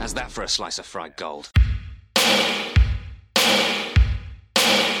How's that for a slice of fried gold?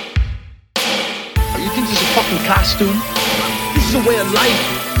 You think this is a fucking costume? This is a way of life.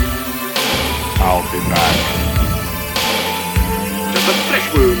 I'll be back. There's a flesh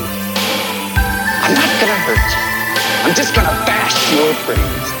wound. I'm not gonna hurt you. I'm just gonna bash your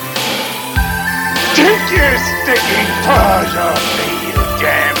brains. Take your sticking paws off me, you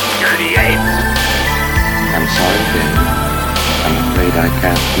damn dirty ape! I'm sorry, Dave. I'm afraid I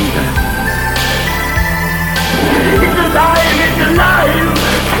can't do that. It's alive! It's alive!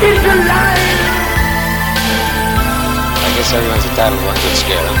 It's alive! I guess everyone's entitled to one good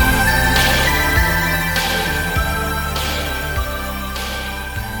scare, huh?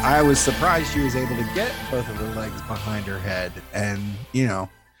 I was surprised she was able to get both of her legs behind her head. And, you know,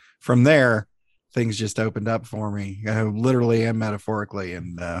 from there, things just opened up for me, literally and metaphorically.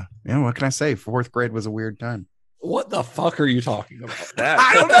 And, you know, what can I say? Fourth grade was a weird time. What the fuck are you talking about?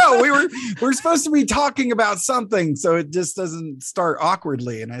 I don't know. We're supposed to be talking about something, so it just doesn't start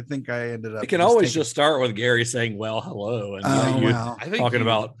awkwardly. And I think I ended up. It can always just start with Gary saying, "Well, hello," and well. I think talking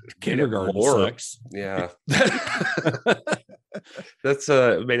about kindergarten sex. Yeah, that's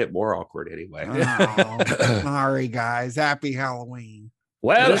made it more awkward anyway. Oh, sorry, guys. Happy Halloween.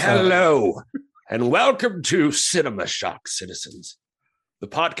 Well, hello, and welcome to Cinema Shock, citizens, the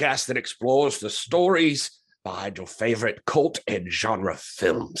podcast that explores the stories behind your favorite cult and genre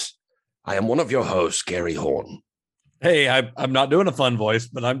films. I am one of your hosts, Gary Horn. Hey, I'm not doing a fun voice,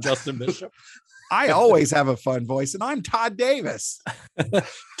 but I'm Justin Bishop. I always have a fun voice, and I'm Todd Davis.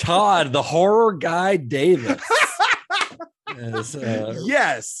 Todd, the horror guy Davis.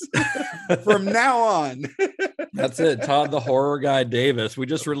 Yes. From now on. That's it. Todd, the horror guy Davis. We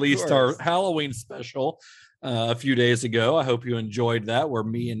just released our Halloween special a few days ago. I hope you enjoyed that, where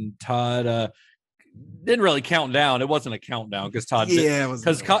me and Todd didn't really count down. It wasn't a countdown because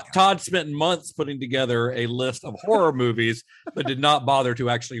Todd spent months putting together a list of horror movies, but did not bother to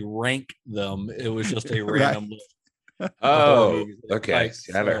actually rank them. It was just a random list. Oh, okay. I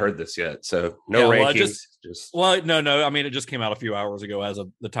haven't heard this yet. So no rankings. No. I mean, it just came out a few hours ago as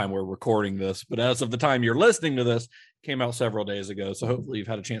of the time we're recording this, but as of the time you're listening to this, it came out several days ago. So hopefully you've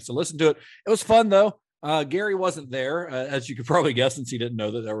had a chance to listen to it. It was fun though. Gary wasn't there, as you could probably guess, since he didn't know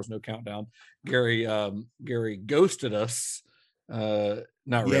that there was no countdown. Gary ghosted us.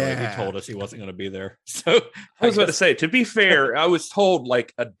 Not really. Yeah. He told us he wasn't going to be there. So I was about to say, to be fair, I was told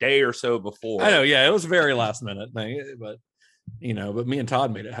like a day or so before. I know. Yeah, it was a very last minute thing, but but me and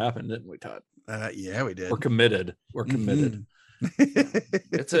Todd made it happen, didn't we, Todd? Yeah, we did. We're committed.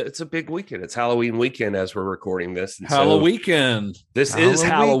 It's a big weekend. It's Halloween weekend as we're recording this. And Halloween. This is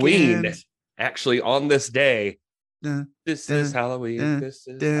Halloween. Actually, on this day, this is Halloween. This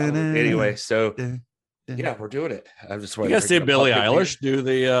is Halloween. Anyway, so yeah, we're doing it. I just want to see Billie Eilish do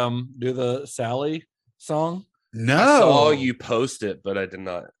the Sally song. No, I saw you post it, but I did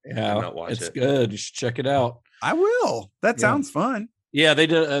not. Yeah, did not watch it. It's good. You should check it out. I will. That sounds fun. Yeah, they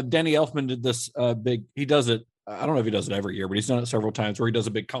did. Danny Elfman did this big. He does it. I don't know if he does it every year, but he's done it several times where he does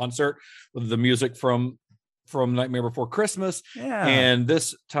a big concert with the music from Nightmare Before Christmas. Yeah. And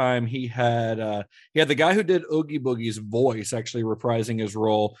this time he had the guy who did Oogie Boogie's voice actually reprising his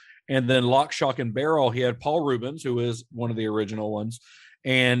role. And then Lock, Shock, and Barrel, he had Paul Rubens, who is one of the original ones.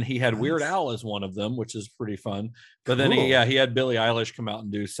 And he had Weird Al as one of them, which is pretty fun. But then he had Billie Eilish come out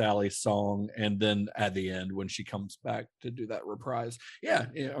and do Sally's song. And then at the end, when she comes back to do that reprise. Yeah.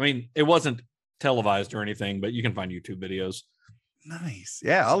 I mean, it wasn't televised or anything, but you can find YouTube videos. Nice.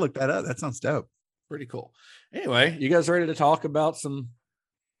 Yeah, I'll look that up. That sounds dope. Pretty cool. Anyway, you guys ready to talk about some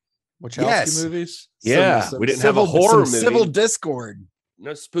Wachowski movies? Yeah, we didn't have a horror movie. Civil discord.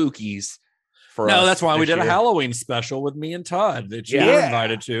 No spookies. That's why we did a Halloween special with me and Todd that you were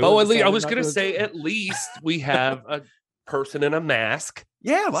invited to. Oh, at least I was going to say, at least we have a person in a mask.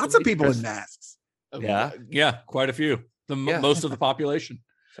 Yeah, lots of people in masks. Yeah, quite a few. Most of the population.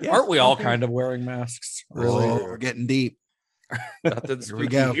 Yeah, aren't we all kind of wearing masks? Really? Oh, we're getting deep. Nothing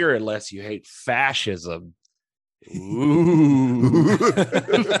spooky here unless you hate fascism. Ooh.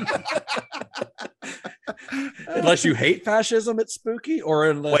 Unless you hate fascism, it's spooky, or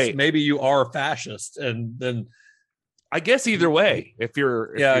unless maybe you are a fascist, and then I guess either way. I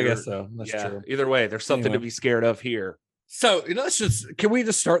guess so. That's true. Either way, there's something to be scared of here. So can we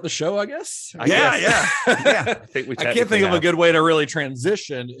just start the show? I guess. Yeah. I think I can't think of a good way to really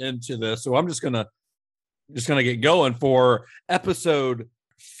transition into this, so I'm just gonna get going for episode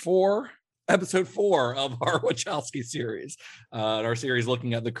 4 of our Wachowski series, our series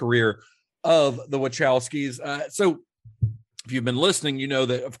looking at the career of the Wachowskis. So if you've been listening, you know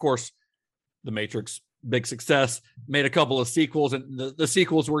that, of course, The Matrix big success, made a couple of sequels, and the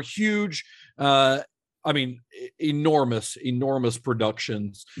sequels were huge. Enormous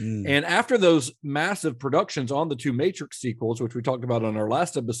productions. And after those massive productions on the two Matrix sequels, which we talked about on our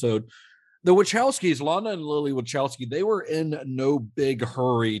last episode, the Wachowskis, Lana and Lily Wachowski, they were in no big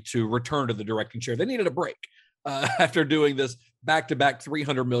hurry to return to the directing chair. They needed a break. After doing this back-to-back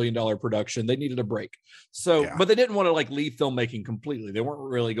 $300 million production, they needed a break. So, but they didn't want to like leave filmmaking completely. They weren't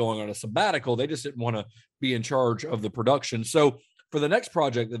really going on a sabbatical. They just didn't want to be in charge of the production. So for the next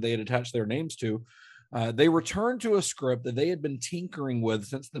project that they had attached their names to, they returned to a script that they had been tinkering with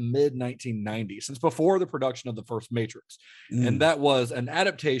since the mid-1990s, since before the production of the first Matrix. And that was an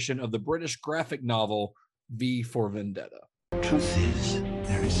adaptation of the British graphic novel V for Vendetta. Truth is,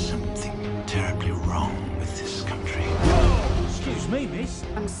 there is something terribly wrong with this country. Excuse me, miss.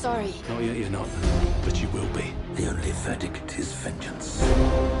 I'm sorry. Not yet, you're not, but you will be. The only verdict is vengeance.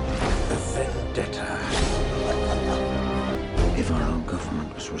 A vendetta. If our own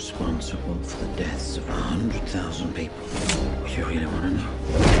government was responsible for the deaths of 100,000 people, you really want to know?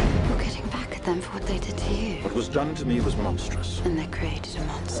 You're getting back at them for what they did to you. What was done to me was monstrous. And they created a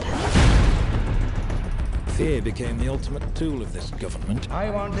monster. Fear became the ultimate tool of this government. I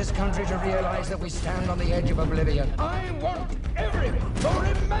want this country to realize that we stand on the edge of oblivion. I want everyone to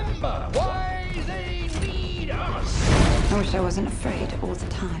remember why they need us. I wish I wasn't afraid all the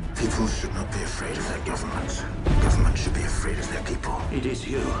time. People should not be afraid of their governments. Government should be afraid of their people. It is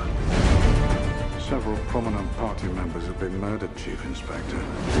you. Several prominent party members have been murdered, Chief Inspector.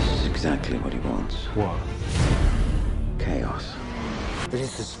 This is exactly what he wants. What? Chaos.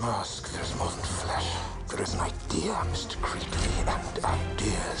 Beneath this mask, there's more than flesh. There is an idea, Mr. Creepy, and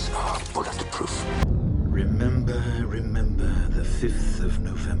ideas are bulletproof. Remember the 5th of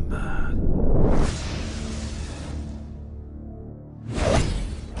November.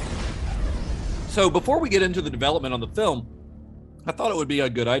 So before we get into the development on the film, I thought it would be a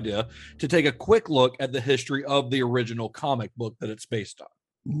good idea to take a quick look at the history of the original comic book that it's based on.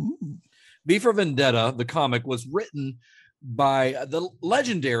 V for Vendetta, the comic, was written by the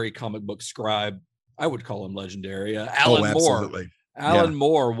legendary comic book scribe. I would call him legendary. Alan Moore. Alan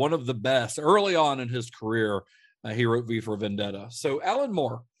Moore, one of the best. Early on in his career, he wrote V for Vendetta. So Alan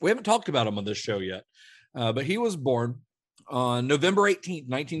Moore, we haven't talked about him on this show yet, but he was born on November 18th,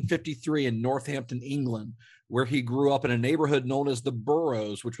 1953 in Northampton, England, where he grew up in a neighborhood known as the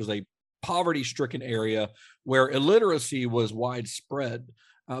Burrows, which was a poverty-stricken area where illiteracy was widespread.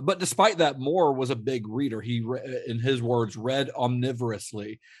 But despite that, Moore was a big reader. He, in his words, read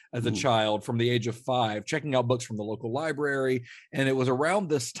omnivorously as a child from the age of 5, checking out books from the local library. And it was around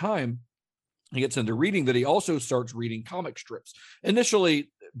this time he gets into reading that he also starts reading comic strips.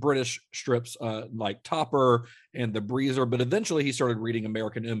 Initially, British strips like Topper and The Breezer, but eventually he started reading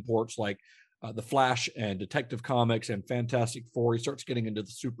American imports like The Flash and Detective Comics and Fantastic Four. He starts getting into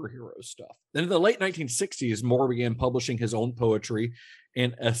the superhero stuff. Then in the late 1960s, Moore began publishing his own poetry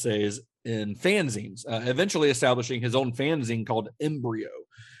and essays in fanzines, eventually establishing his own fanzine called Embryo.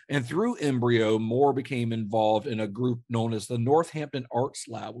 And through Embryo, Moore became involved in a group known as the Northampton Arts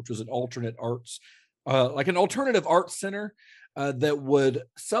Lab, which was an alternative arts center that would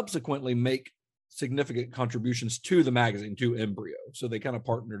subsequently make significant contributions to the magazine, to Embryo. So they kind of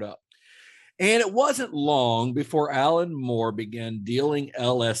partnered up. And it wasn't long before Alan Moore began dealing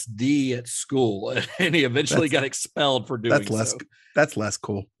LSD at school, and he eventually got expelled for doing so. That's less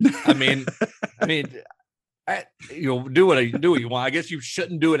cool. I mean, you'll do what you want. I guess you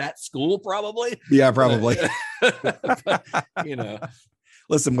shouldn't do it at school, probably. Yeah, probably. But,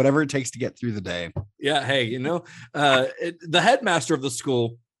 listen, whatever it takes to get through the day. Yeah. Hey, the headmaster of the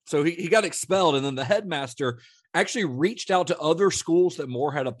school. So he got expelled, and then the headmaster actually reached out to other schools that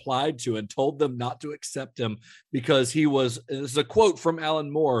Moore had applied to and told them not to accept him because he was, this is a quote from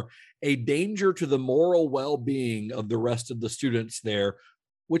Alan Moore, a danger to the moral well-being of the rest of the students there,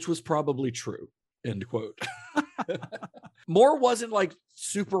 which was probably true, end quote. Moore wasn't like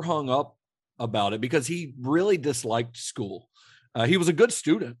super hung up about it because he really disliked school. He was a good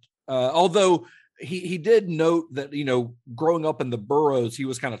student, although he did note that, growing up in the Burrows, he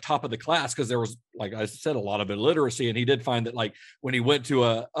was kind of top of the class because there was, like I said, a lot of illiteracy. And he did find that, like, when he went to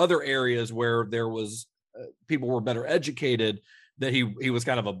other areas where there was people were better educated, that he was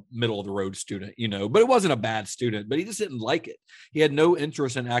kind of a middle of the road student, but it wasn't a bad student, but he just didn't like it. He had no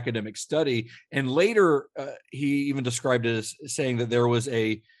interest in academic study. And later he even described it as saying that there was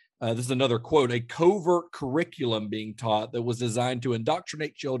this is another quote, a covert curriculum being taught that was designed to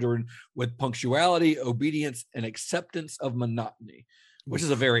indoctrinate children with punctuality, obedience, and acceptance of monotony, which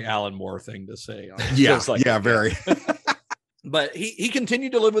is a very Alan Moore thing to say. Yeah, very. But he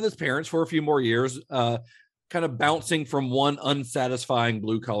continued to live with his parents for a few more years, kind of bouncing from one unsatisfying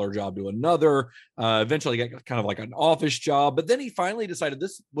blue collar job to another. Eventually got kind of like an office job, but then he finally decided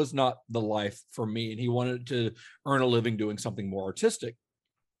this was not the life for me, and he wanted to earn a living doing something more artistic.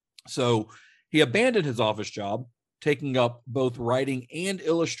 So he abandoned his office job, taking up both writing and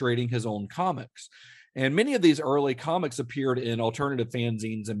illustrating his own comics. And many of these early comics appeared in alternative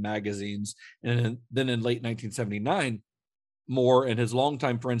fanzines and magazines. And then in late 1979, Moore and his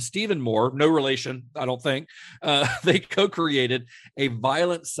longtime friend Stephen Moore, no relation, I don't think, they co-created a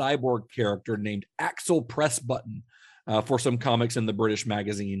violent cyborg character named Axel Pressbutton for some comics in the British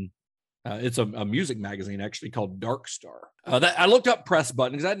magazine. It's a music magazine actually called Dark Star. I looked up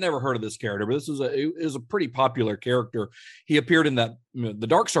Pressbutton because I'd never heard of this character, but it was a pretty popular character. He appeared in that the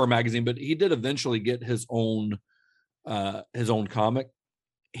Dark Star magazine, but he did eventually get his own comic.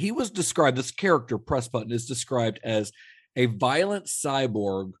 He was described, this character Pressbutton is described as a violent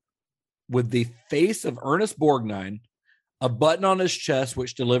cyborg with the face of Ernest Borgnine, a button on his chest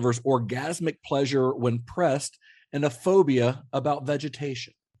which delivers orgasmic pleasure when pressed, and a phobia about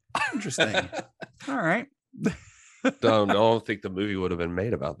vegetation. Interesting. All right. Don't think the movie would have been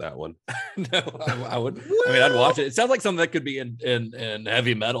made about that one. No, I would. I mean, I'd watch it. It sounds like something that could be in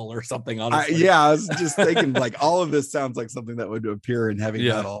heavy metal or something. Honestly, I was just thinking like all of this sounds like something that would appear in heavy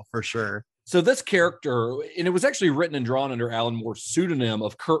metal for sure. So this character, and it was actually written and drawn under Alan Moore's pseudonym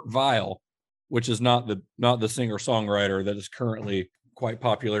of Kurt Weill, which is not the singer-songwriter that is currently quite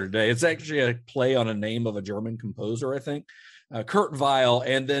popular today. It's actually a play on a name of a German composer, I think. Kurt Weill,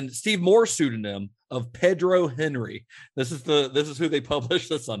 and then Steve Moore's pseudonym of Pedro Henry. This is who they published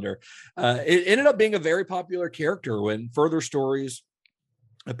this under. It ended up being a very popular character when further stories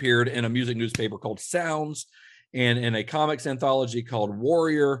appeared in a music newspaper called Sounds and in a comics anthology called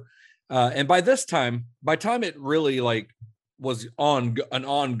Warrior. And by time it really was an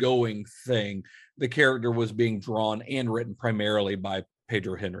ongoing thing, the character was being drawn and written primarily by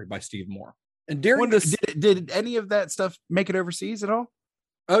Pedro Henry, by Steve Moore. And during this, did any of that stuff make it overseas at all?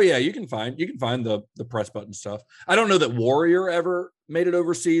 Oh yeah, you can find the Pressbutton stuff. I don't know that Warrior ever made it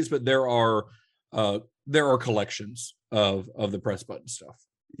overseas, but there are collections of the Pressbutton stuff.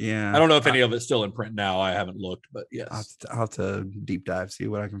 Yeah, I don't know if any of it's still in print now. I haven't looked, but yes, I'll have to deep dive, see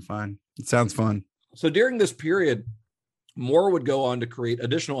what I can find. It sounds fun. So during this period, Moore would go on to create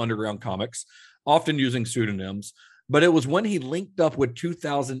additional underground comics, often using pseudonyms. But it was when he linked up with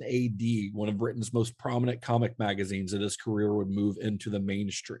 2000 AD, one of Britain's most prominent comic magazines, that his career would move into the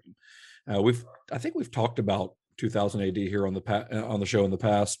mainstream. I think we've talked about 2000 AD here on the show in the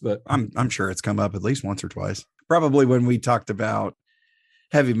past, but I'm sure it's come up at least once or twice. Probably when we talked about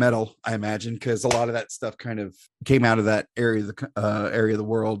heavy metal, I imagine, because a lot of that stuff kind of came out of that area of the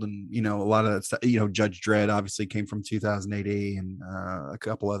world, and a lot of that stuff. Judge Dredd obviously came from 2000 AD, and a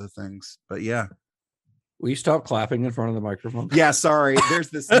couple other things. But yeah. Will you stop clapping in front of the microphone? Yeah, sorry.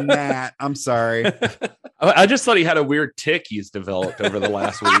 There's this gnat. I'm sorry. I just thought he had a weird tick he's developed over the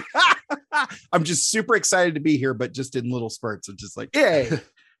last week. I'm just super excited to be here, but just in little spurts of just like, yay.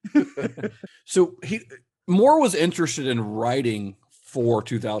 So Moore was interested in writing for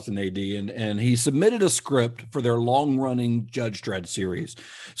 2000 AD, and he submitted a script for their long-running Judge Dredd series.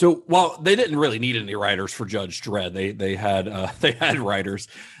 So while they didn't really need any writers for Judge Dredd, they had writers,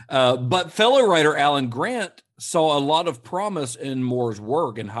 but fellow writer Alan Grant saw a lot of promise in Moore's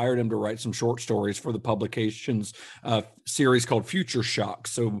work and hired him to write some short stories for the publication's series called Future Shock.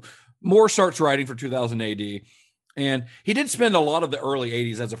 So Moore starts writing for 2000 AD. And he did spend a lot of the early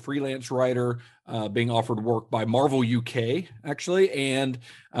 80s as a freelance writer, being offered work by Marvel UK, actually, and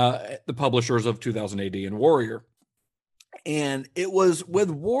the publishers of 2000 AD and Warrior. And it was with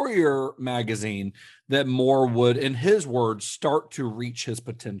Warrior magazine that Moore would, in his words, start to reach his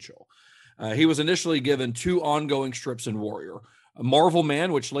potential. He was initially given 2 ongoing strips in Warrior, a Marvel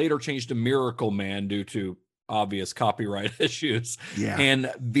Man, which later changed to Miracle Man due to obvious copyright issues,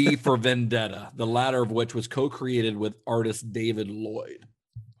 and V for Vendetta, the latter of which was co-created with artist David Lloyd.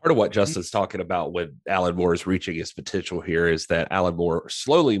 Part of what Justin's talking about when Alan Moore is reaching his potential here is that Alan Moore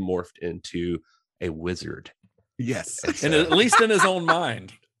slowly morphed into a wizard. Yes. And at least in his own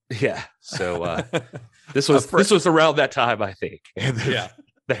mind. Yeah. So this was around that time, I think. Yeah.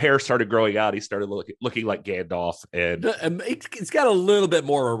 The hair started growing out. He started looking like Gandalf, and it's got a little bit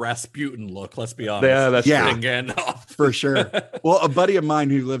more of a Rasputin look. Let's be honest. Yeah, that's Gandalf for sure. Well, a buddy of mine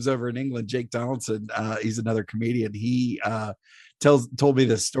who lives over in England, Jake Donaldson, he's another comedian. He told me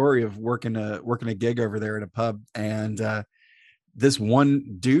the story of working a gig over there at a pub, and this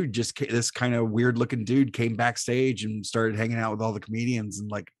one dude, this kind of weird looking dude, came backstage and started hanging out with all the comedians, and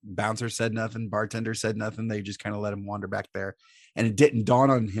like bouncer said nothing, bartender said nothing. They just kind of let him wander back there. And it didn't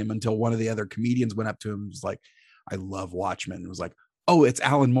dawn on him until one of the other comedians went up to him and was like, I love Watchmen. And was like, oh, it's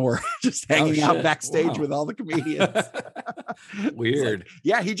Alan Moore just hanging out backstage with all the comedians. Weird. Like,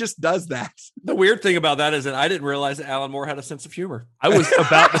 yeah, he just does that. The weird thing about that is that I didn't realize that Alan Moore had a sense of humor. I was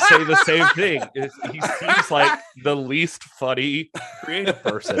about to say the same thing. He seems like the least funny creative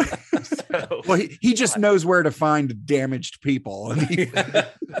person. So, well, he just knows where to find damaged people. And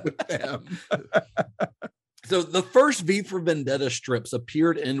with them. So the first V for Vendetta strips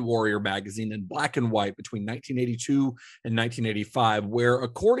appeared in Warrior magazine in black and white between 1982 and 1985, where,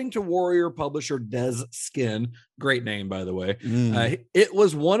 according to Warrior publisher Des Skin, great name, by the way, it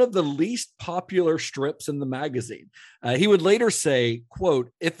was one of the least popular strips in the magazine. He would later say, quote,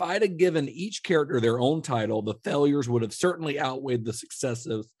 if I'd have given each character their own title, the failures would have certainly outweighed the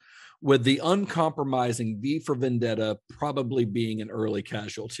successes, with the uncompromising V for Vendetta probably being an early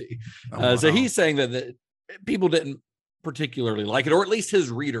casualty. So he's saying that people didn't particularly like it, or at least his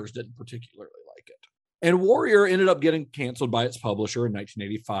readers didn't particularly like it. And Warrior ended up getting canceled by its publisher in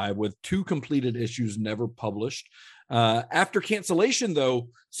 1985, with 2 completed issues never published. After cancellation, though,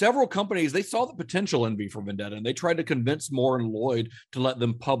 several companies, they saw the potential in V for Vendetta, and they tried to convince Moore and Lloyd to let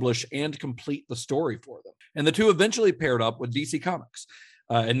them publish and complete the story for them. And the two eventually paired up with DC Comics.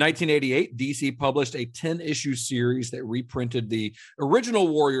 In 1988, DC published a 10-issue series that reprinted the original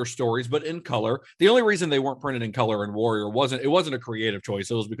Warrior stories, but in color. The only reason they weren't printed in color in Warrior wasn't a creative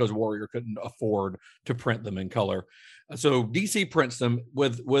choice. It was because Warrior couldn't afford to print them in color. So DC prints them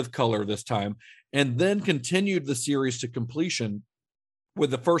with color this time, and then continued the series to completion,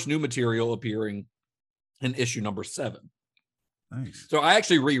 with the first new material appearing in issue number 7. Nice. So I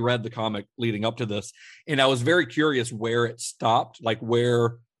actually reread the comic leading up to this, and I was very curious where it stopped, like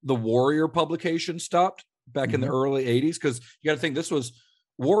where the Warrior publication stopped back in the early 80s. Because you got to think,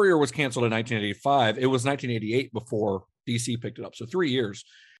 Warrior was canceled in 1985. It was 1988 before DC picked it up. So 3 years.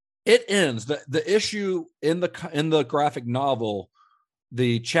 It ends the issue in the graphic novel,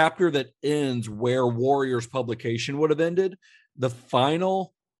 the chapter that ends where Warrior's publication would have ended. The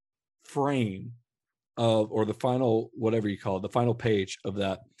final frame or the final, whatever you call it, the final page of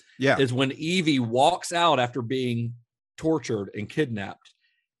that is when Evie walks out after being tortured and kidnapped,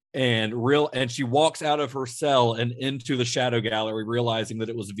 and she walks out of her cell and into the shadow gallery, realizing that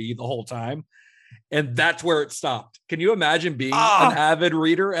it was V the whole time. And that's where it stopped. Can you imagine being an avid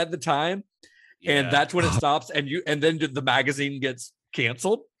reader at the time? Yeah. And that's when it stops, and then the magazine gets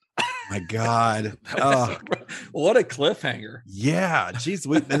canceled. My God. What a cliffhanger. Yeah. Geez.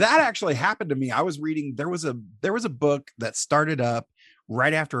 That actually happened to me. I was reading, there was a book that started up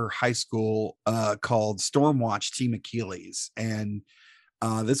right after high school called Stormwatch Team Achilles. And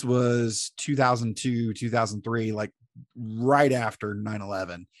this was 2002, 2003, like right after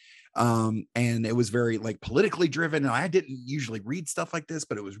 9/11. And it was very like politically driven. And I didn't usually read stuff like this,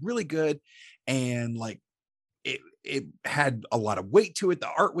 but it was really good. And like, it had a lot of weight to it. The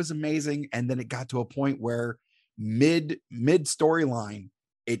art was amazing. And then it got to a point where mid storyline,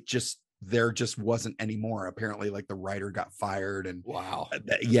 there just wasn't anymore. Apparently, like the writer got fired, and wow.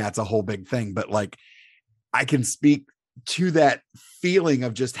 Yeah, it's a whole big thing. But like, I can speak to that feeling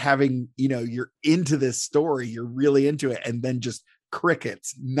of just having, you're into this story, you're really into it, and then just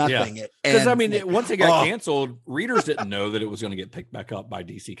crickets, nothing. Because I mean, once it got canceled, readers didn't know that it was going to get picked back up by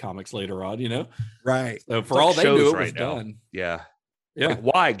DC Comics later on, right? So for all they knew, it was done. Yeah. Like,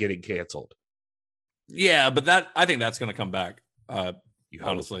 why getting canceled? Yeah, but I think that's going to come back.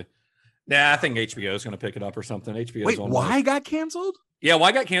 Honestly, I think HBO is going to pick it up or something. HBO. Wait, why got canceled? Yeah,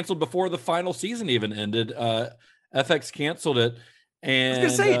 why got canceled before the final season even ended? FX canceled it. And I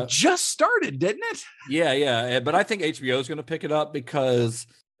was gonna say it just started, didn't it? Yeah. But I think HBO is going to pick it up because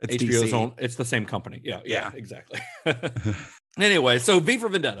it's HBO's DC. own. It's the same company. Yeah, exactly. Anyway, so V for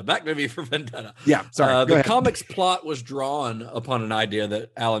Vendetta. Back to V for Vendetta. Yeah, sorry. The comic's plot was drawn upon an idea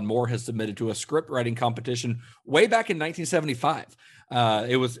that Alan Moore has submitted to a script writing competition way back in 1975.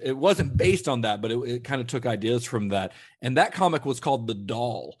 It wasn't based on that, but it kind of took ideas from that. And that comic was called The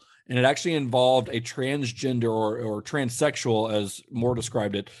Doll. And it actually involved a transgender or transsexual, as Moore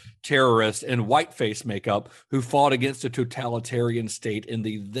described it, terrorist in whiteface makeup who fought against a totalitarian state in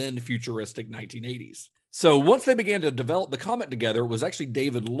the then futuristic 1980s. So once they began to develop the comic together, it was actually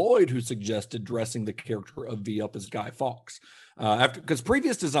David Lloyd who suggested dressing the character of V up as Guy Fawkes, because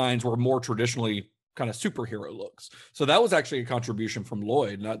previous designs were more traditionally kind of superhero looks. So that was actually a contribution from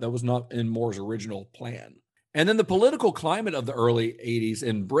Lloyd. That was not in Moore's original plan. And then the political climate of the early 80s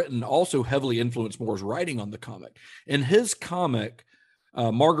in Britain also heavily influenced Moore's writing on the comic. In his comic,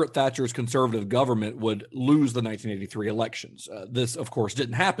 Margaret Thatcher's conservative government would lose the 1983 elections. This, of course,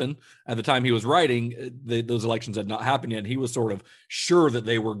 didn't happen at the time he was writing. Those elections had not happened yet. He was sort of sure that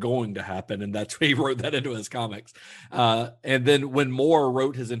they were going to happen, and that's why he wrote that into his comics. And then when Moore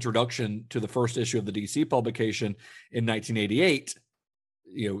wrote his introduction to the first issue of the DC publication in 1988,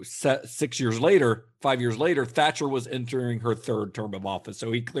 5 years later, Thatcher was entering her third term of office.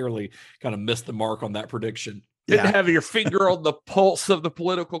 So he clearly kind of missed the mark on that prediction. Didn't have your finger on the pulse of the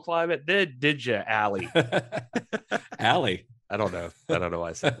political climate, did you, Allie? Allie. I don't know why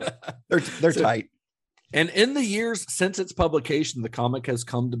I said that. They're tight. And in the years since its publication, the comic has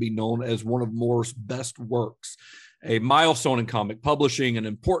come to be known as one of Moore's best works, a milestone in comic publishing, an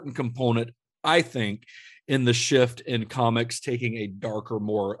important component, I think, in the shift in comics taking a darker,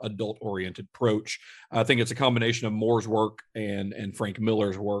 more adult-oriented approach. I think it's a combination of Moore's work and Frank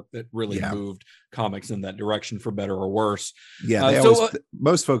Miller's work that really moved comics in that direction, for better or worse. Yeah,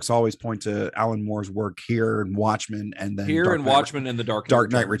 most folks always point to Alan Moore's work here and Watchmen, and then Watchmen and the Dark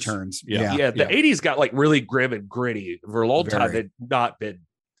Knight Returns. The 80s got like really grim and gritty. For a long time, they'd not been.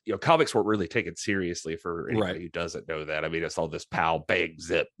 Comics weren't really taken seriously for anybody who doesn't know that. I mean, it's all this pow, bang,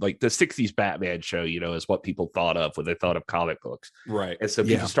 zip. Like the 60s Batman show, is what people thought of when they thought of comic books. Right. And so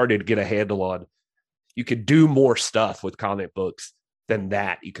people started to get a handle on, you could do more stuff with comic books than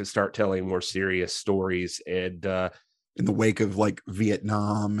that. You can start telling more serious stories. And in the wake of like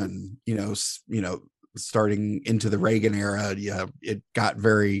Vietnam and, starting into the Reagan era, it got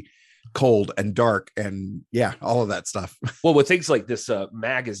very cold and dark and all of that stuff. Well, with things like this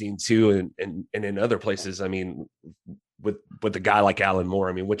magazine too, and in other places, I mean, with a guy like Alan Moore,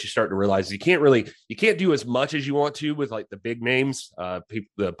 I mean, what you start to realize is you can't do as much as you want to with like the big names.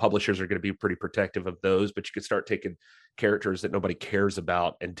 The publishers are going to be pretty protective of those, but you could start taking characters that nobody cares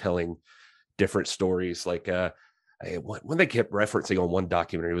about and telling different stories. Like when they kept referencing on one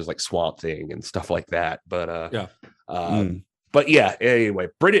documentary, it was like Swamp Thing and stuff like that. But But anyway,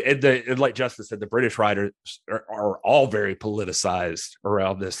 like Justin said, the British writers are all very politicized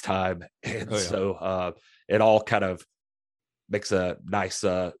around this time. And so it all kind of makes a nice,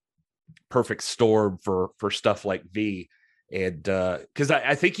 perfect storm for stuff like V. And because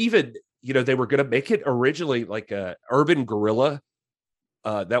I think even, they were going to make it originally like a urban guerrilla.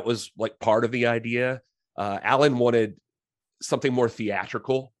 That was like part of the idea. Alan wanted something more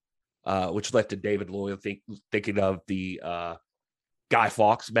theatrical. Which led to David Lloyd thinking of the Guy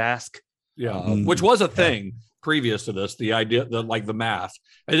Fawkes mask. Which was a thing previous to this. The idea that like the mask,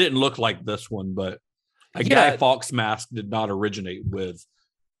 it didn't look like this one, but Guy Fawkes mask did not originate with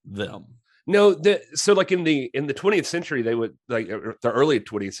them. No, so like in the 20th century, they would like the early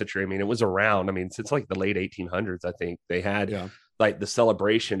 20th century. I mean, it was around. I mean, since like the late 1800s, I think they had like the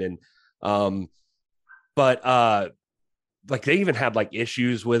celebration and like they even had like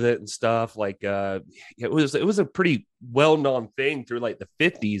issues with it and stuff. Like it was a pretty well-known thing through like the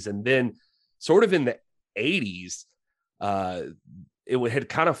 50s, and then sort of in the 80s, it had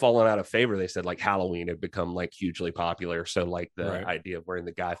kind of fallen out of favor. They said like Halloween had become like hugely popular, so like the idea of wearing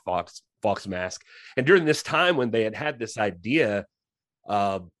the Guy Fawkes mask. And during this time when they had this idea,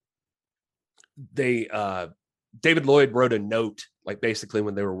 David Lloyd wrote a note, like basically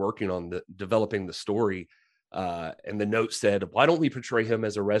when they were working on developing the story. And the note said, why don't we portray him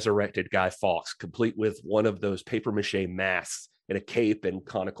as a resurrected Guy Fawkes, complete with one of those paper mache masks and a cape and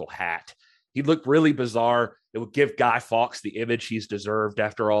conical hat? He'd look really bizarre. It would give Guy Fawkes the image he's deserved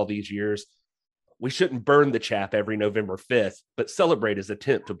after all these years. We shouldn't burn the chap every November 5th, but celebrate his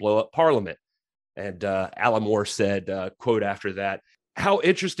attempt to blow up Parliament. And Alan Moore said, quote after that, how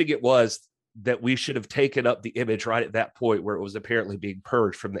interesting it was that we should have taken up the image right at that point where it was apparently being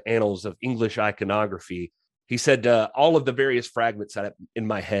purged from the annals of English iconography. He said, all of the various fragments in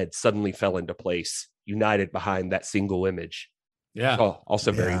my head suddenly fell into place, united behind that single image. Yeah. Oh,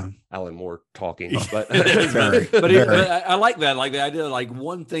 also very Alan Moore talking. But, I like that. Like the idea, like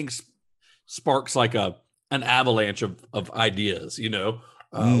one thing sparks like an avalanche of ideas,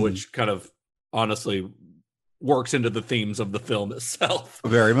 which kind of honestly works into the themes of the film itself.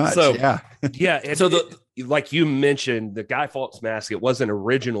 Very much. So, yeah. And so like you mentioned, the Guy Fawkes mask, it wasn't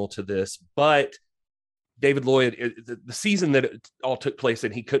original to this, but David Lloyd, the season that it all took place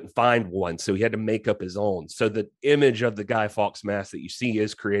in, he couldn't find one, so he had to make up his own. So the image of the Guy Fawkes mask that you see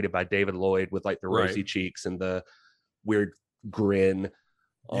is created by David Lloyd with like the rosy cheeks and the weird grin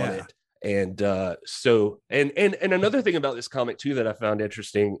on it. And and another thing about this comic too that I found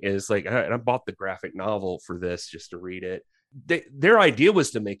interesting is like, and I bought the graphic novel for this just to read it. their idea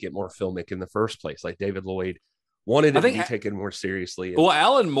was to make it more filmic in the first place. Like David Lloyd wanted it to be taken more seriously. Well,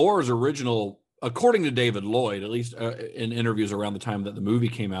 Alan Moore's original, according to David Lloyd, at least in interviews around the time that the movie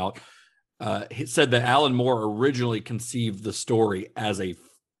came out, he said that Alan Moore originally conceived the story as a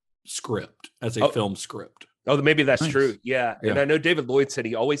script, as a film script. Oh, maybe that's true. Yeah. And I know David Lloyd said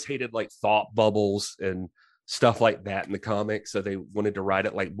he always hated like thought bubbles and stuff like that in the comics. So they wanted to write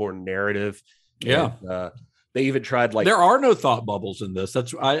it like more narrative. Yeah. And, they even tried like, there are no thought bubbles in this.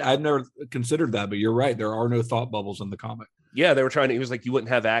 That's I've never considered that, but you're right. There are no thought bubbles in the comic. Yeah. They were trying to, he was like, you wouldn't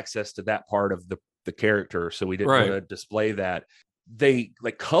have access to that part of the character. So we didn't want to display that. They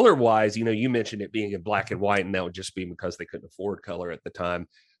like color wise, you know, you mentioned it being in black and white, and that would just be because they couldn't afford color at the time.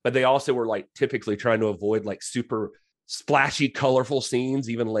 But they also were like typically trying to avoid like super splashy, colorful scenes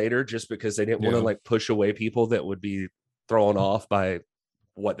even later, just because they didn't want to like push away people that would be thrown off by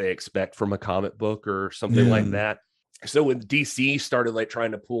what they expect from a comic book or something like that. So when DC started like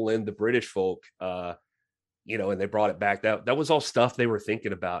trying to pull in the British folk, you know, and they brought it back, that was all stuff they were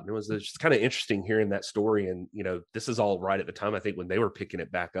thinking about. And it was just kind of interesting hearing that story. And, you know, this is all right at the time. I think when they were picking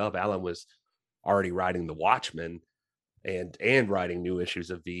it back up, Alan was already writing The Watchmen and writing new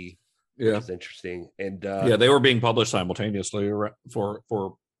issues of V, which is interesting. And they were being published simultaneously for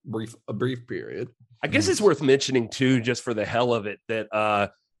a brief period. I guess it's worth mentioning too, just for the hell of it,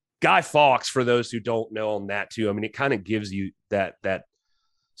 that Guy Fawkes, for those who don't know on that too, I mean, it kind of gives you that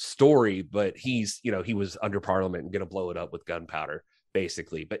story, but he's, you know, he was under Parliament and going to blow it up with gunpowder,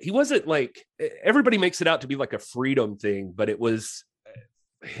 basically. But he wasn't like, everybody makes it out to be like a freedom thing, but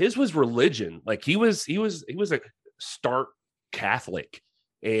his was religion. Like he was a stark Catholic,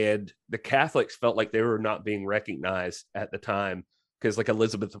 and the Catholics felt like they were not being recognized at the time. Because like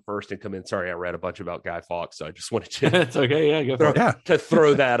Elizabeth I had come in. Sorry, I read a bunch about Guy Fawkes, so I just wanted to. It's okay, yeah, go for it. To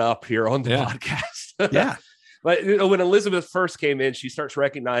throw that up here on the podcast. Yeah, but you know, when Elizabeth first came in, she starts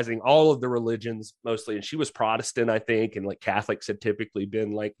recognizing all of the religions mostly, and she was Protestant, I think, and like Catholics had typically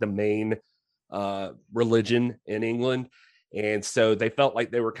been like the main religion in England, and so they felt like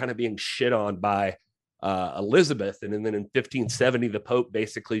they were kind of being shit on by Elizabeth, and then in 1570, the Pope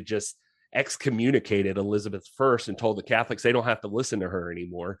basically just excommunicated Elizabeth I and told the Catholics they don't have to listen to her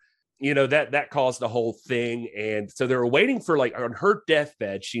anymore. You know, that caused a whole thing. And so they were waiting for, like, on her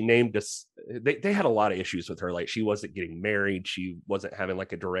deathbed, she named us. They had a lot of issues with her. Like, she wasn't getting married. She wasn't having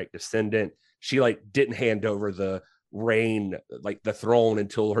like a direct descendant. She like didn't hand over the reign, like the throne,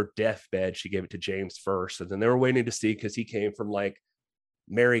 until her deathbed. She gave it to James I. And then they were waiting to see, because he came from like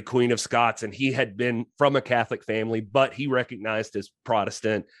Mary, Queen of Scots, and he had been from a Catholic family, but he recognized as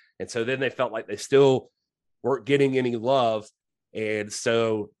Protestant. And so then they felt like they still weren't getting any love. And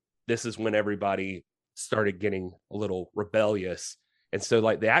so this is when everybody started getting a little rebellious. And so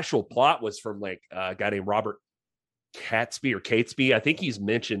like the actual plot was from like a guy named Robert Catesby. I think he's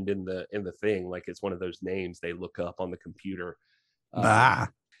mentioned in the thing, like it's one of those names they look up on the computer.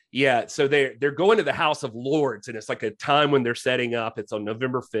 Yeah. So they're going to the House of Lords, and it's like a time when they're setting up. It's on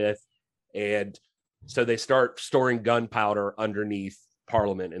November 5th. And so they start storing gunpowder underneath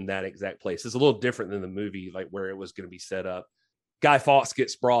Parliament in that exact place. It's a little different than the movie, like where it was going to be set up. Guy Fawkes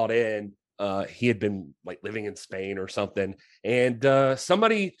gets brought in. He had been like living in Spain or something, and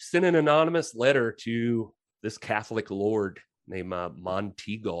somebody sent an anonymous letter to this Catholic lord named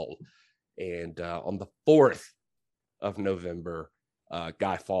Monteagle. And on the 4th of November,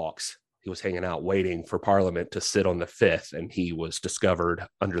 Guy Fawkes, he was hanging out waiting for Parliament to sit on the 5th, and he was discovered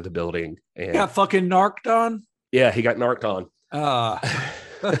under the building. And got fucking narked on. Yeah, he got narked on.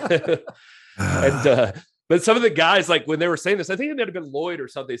 But some of the guys, like when they were saying this, I think it might have been Lloyd or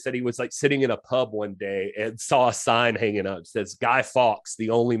something, said he was like sitting in a pub one day and saw a sign hanging up that says Guy Fawkes, the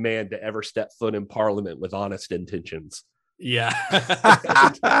only man to ever step foot in Parliament with honest intentions. Yeah.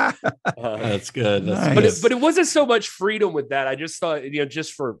 That's good. Nice. But it wasn't so much freedom with that. I just thought, you know,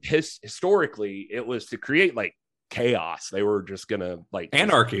 just for historically, it was to create like chaos. They were just gonna like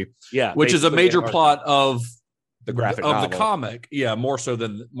anarchy. Yeah, which is a major anarchy. Plot of the graphic novel. The comic. Yeah, more so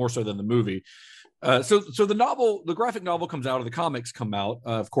than the movie. So the graphic novel comes out, or the comics come out.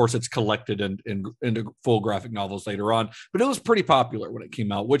 Of course, it's collected into full graphic novels later on, but it was pretty popular when it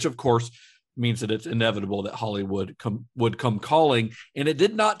came out, which of course means that it's inevitable that Hollywood would come calling. And it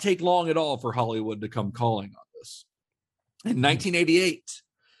did not take long at all for Hollywood to come calling on this. In 1988,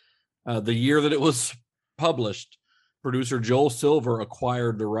 the year that it was published, producer Joel Silver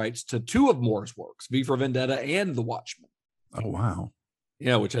acquired the rights to two of Moore's works, V for Vendetta and The Watchmen. Oh, wow.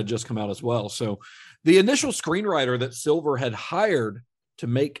 Yeah, which had just come out as well. So the initial screenwriter that Silver had hired to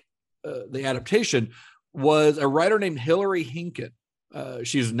make the adaptation was a writer named Hilary Hinken.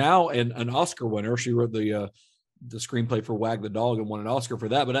 She's now an Oscar winner. She wrote the the screenplay for Wag the Dog and won an Oscar for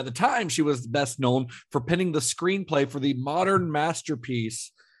that. But at the time, she was best known for penning the screenplay for the modern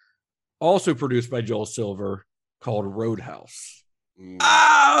masterpiece, also produced by Joel Silver, called Roadhouse.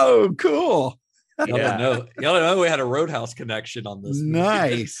 Oh, cool. Y'all didn't know we had a Roadhouse connection on this.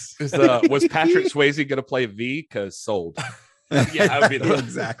 Nice. Was Patrick Swayze going to play V? Because sold. Yeah, I would be the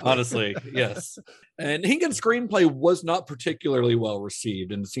Exactly. Honestly, yes. And Hincken's screenplay was not particularly well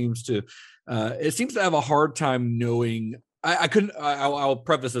received, and seems to have a hard time knowing. I couldn't. I'll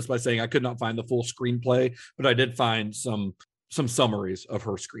preface this by saying I could not find the full screenplay, but I did find some summaries of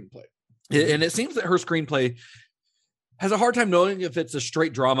her screenplay, and it seems that her screenplay has a hard time knowing if it's a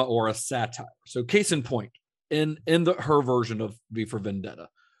straight drama or a satire. So, case in point, in her version of V for Vendetta,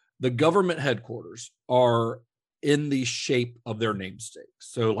 the government headquarters are in the shape of their namesake.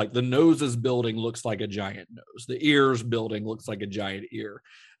 So like the noses building looks like a giant nose, the ears building looks like a giant ear,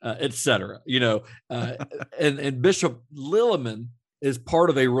 etc. And Bishop Lilliman is part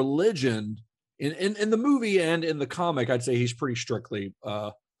of a religion in the movie and in the comic. I'd say he's pretty strictly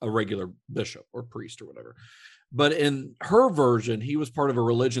a regular bishop or priest or whatever. But in her version, he was part of a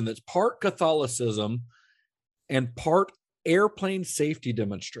religion that's part Catholicism and part airplane safety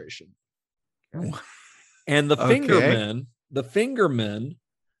demonstration. And the Fingermen,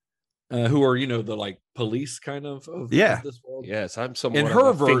 who are, the like police kind of this world. Yes, I'm somewhat in her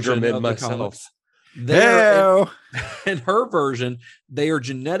of a version Fingerman of myself. In her version, they are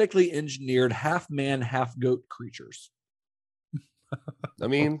genetically engineered half man, half goat creatures. I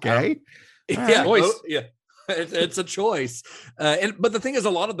mean, okay. It's a choice. But the thing is,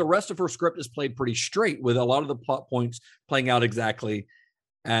 a lot of the rest of her script is played pretty straight, with a lot of the plot points playing out exactly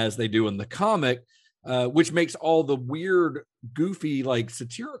as they do in the comic. Which makes all the weird, goofy, like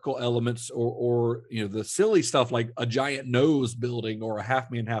satirical elements or the silly stuff like a giant nose building or a half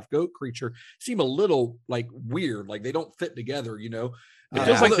man, half goat creature seem a little like weird. Like they don't fit together, It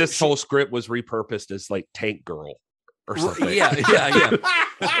feels like this whole script was repurposed as like Tank Girl or something. Yeah.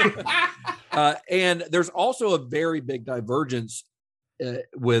 And there's also a very big divergence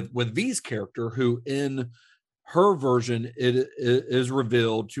with V's character, who in her version, it is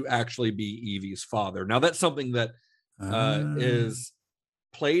revealed to actually be Evie's father. Now, that's something that is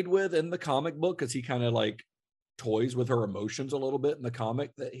played with in the comic book, because he kind of like toys with her emotions a little bit in the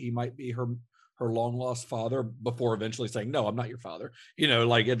comic, that he might be her long lost father, before eventually saying, "No, I'm not your father."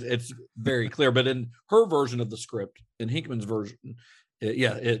 It's very clear. But in her version of the script, in Hickman's version,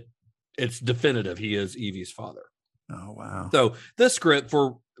 it's definitive. He is Evie's father. Oh, wow. So this script,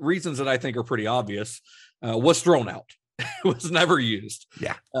 for reasons that I think are pretty obvious, was thrown out. It was never used.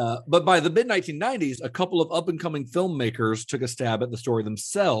 Yeah. But by the mid-1990s, a couple of up-and-coming filmmakers took a stab at the story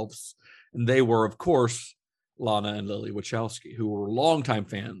themselves. And they were, of course, Lana and Lily Wachowski, who were longtime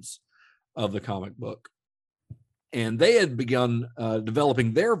fans of the comic book. And they had begun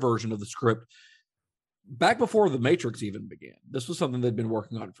developing their version of the script back before The Matrix even began. This was something they'd been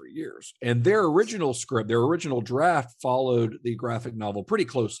working on for years. And their original script, their original draft, followed the graphic novel pretty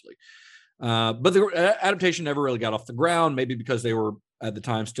closely. But the adaptation never really got off the ground, maybe because they were, at the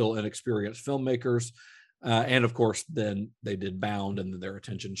time, still inexperienced filmmakers. And of course, then they did Bound, and then their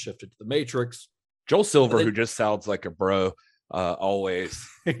attention shifted to The Matrix. Joel Silver, who just sounds like a bro, always.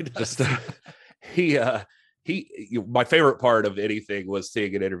 My favorite part of anything was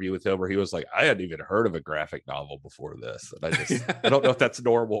seeing an interview with him where he was like, I hadn't even heard of a graphic novel before this. And I don't know if that's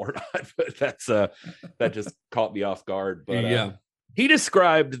normal or not, but that just caught me off guard. But he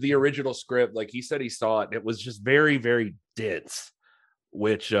described the original script, like he said he saw it, and it was just very, very dense,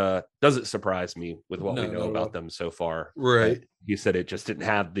 which doesn't surprise me with what we know about them so far. Right. He said it just didn't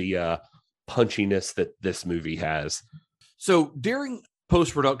have the punchiness that this movie has. So during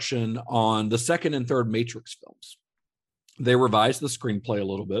post-production on the second and third Matrix films, they revised the screenplay a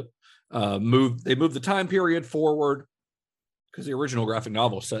little bit. They moved the time period forward, because the original graphic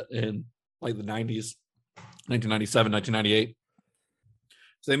novel set in like the 90s, 1997, 1998.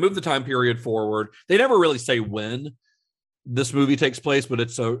 So they moved the time period forward. They never really say when this movie takes place, but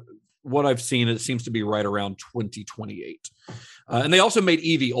what I've seen, it seems to be right around 2028. And they also made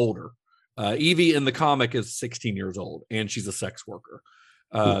Evie older. Evie in the comic is 16 years old, and she's a sex worker.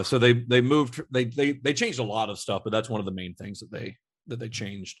 So they changed a lot of stuff, but that's one of the main things that they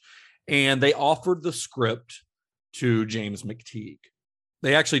changed. And they offered the script to James McTeague.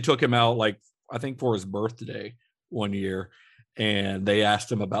 They actually took him out, like, I think for his birthday one year, and they asked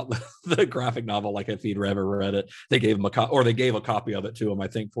him about the graphic novel, like if he'd ever read it. They gave him they gave a copy of it to him, I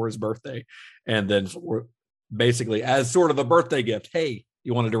think, for his birthday. And then basically, as sort of a birthday gift, hey,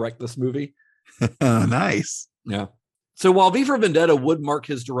 you want to direct this movie? Nice. Yeah. So while V for Vendetta would mark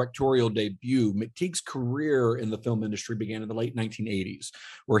his directorial debut, McTeague's career in the film industry began in the late 1980s,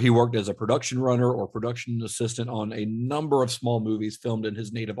 where he worked as a production runner or production assistant on a number of small movies filmed in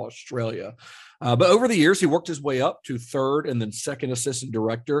his native Australia. But over the years, he worked his way up to third and then second assistant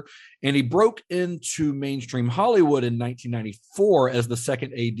director, and he broke into mainstream Hollywood in 1994 as the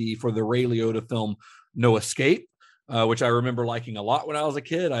second AD for the Ray Liotta film No Escape, which I remember liking a lot when I was a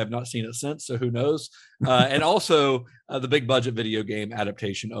kid. I have not seen it since, so who knows? And also the big budget video game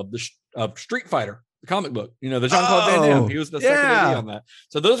adaptation of of Street Fighter, the comic book. You know, the Jean-Claude Van Damme. He was the second AD on that.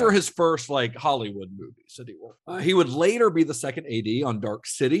 So those were his first like Hollywood movies that he worked. He would later be the second AD on Dark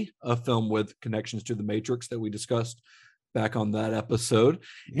City, a film with connections to the Matrix that we discussed back on that episode.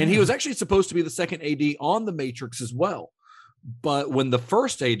 And he was actually supposed to be the second AD on the Matrix as well. But when the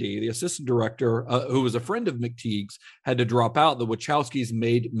first AD, the assistant director, who was a friend of McTeague's, had to drop out, the Wachowskis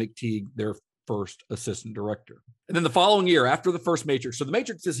made McTeague their first assistant director. And then the following year, after the first Matrix, so the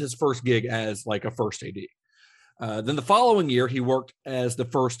Matrix is his first gig as like a first AD. Then the following year, he worked as the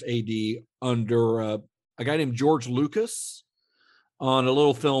first AD under a guy named George Lucas on a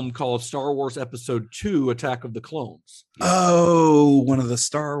little film called Star Wars Episode 2, Attack of the Clones. Oh, one of the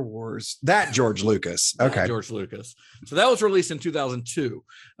Star Wars. That George Lucas. Okay. George Lucas. So that was released in 2002.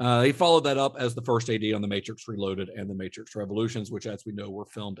 He followed that up as the first AD on The Matrix Reloaded and The Matrix Revolutions, which, as we know, were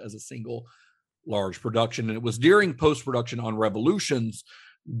filmed as a single large production. And it was during post-production on Revolutions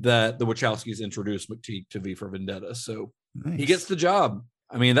that the Wachowskis introduced McTeague to V for Vendetta. So he gets the job.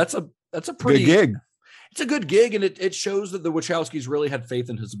 I mean, that's a pretty good gig. It's a good gig, and it shows that the Wachowskis really had faith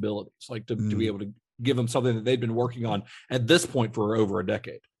in his abilities, like to be able to give him something that they'd been working on at this point for over a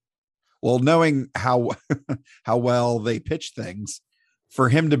decade. Well, knowing how well they pitch things, for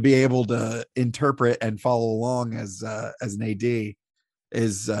him to be able to interpret and follow along as an AD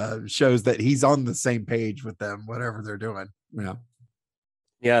shows that he's on the same page with them, whatever they're doing.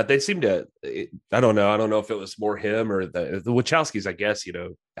 Yeah, they seem to. I don't know. I don't know if it was more him or the Wachowskis. I guess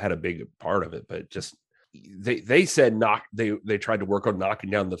had a big part of it, but just they said they tried to work on knocking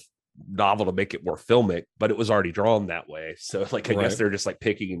down the novel to make it more filmic, but it was already drawn that way. So I guess they're just like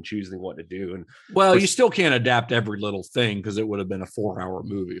picking and choosing what to do. And you still can't adapt every little thing because it would have been a 4-hour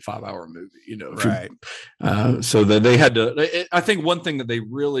movie, 5-hour movie, right? So that they had to. I think one thing that they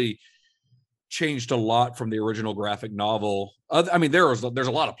really changed a lot from the original graphic novel. I mean, there's a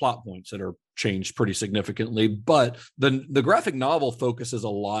lot of plot points that are changed pretty significantly, but the graphic novel focuses a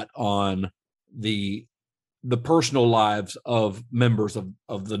lot on the personal lives of members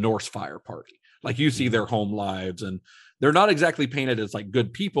of the Norse Fire Party. Like you see their home lives, and they're not exactly painted as like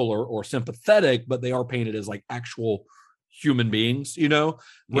good people or sympathetic, but they are painted as like actual human beings,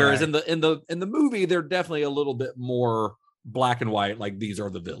 whereas in the movie, they're definitely a little bit more black and white, like these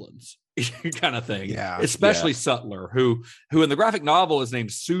are the villains kind of thing. Especially Sutler, who in the graphic novel is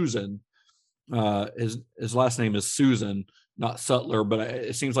named Susan. His last name is Susan, not Sutler, but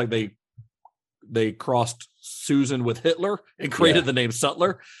it seems like they crossed Susan with Hitler and created the name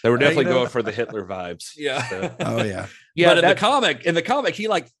Sutler. They were definitely going for the Hitler vibes. So. Oh yeah. But in the comic, he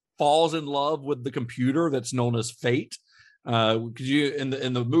like falls in love with the computer that's known as Fate. Because you in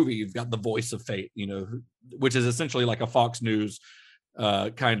the movie, you've got the voice of Fate, which is essentially like a Fox News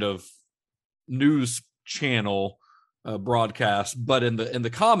kind of news channel broadcast. But in the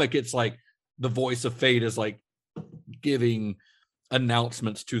comic, it's like the voice of Fate is like giving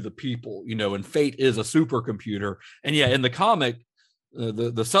announcements to the people, and Fate is a supercomputer. And in the comic,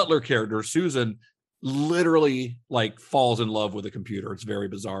 the Sutler character, Susan, literally like falls in love with a computer. It's very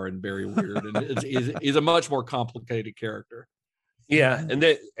bizarre and very weird. And he's a much more complicated character. Yeah.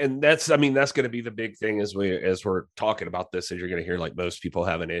 And that's going to be the big thing as we're talking about this, is you're going to hear like most people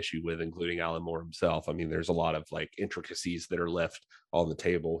have an issue with, including Alan Moore himself. I mean, there's a lot of like intricacies that are left on the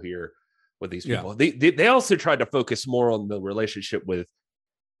table here with these people. They also tried to focus more on the relationship with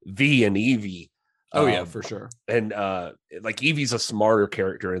V and Evie. For sure. And like Evie's a smarter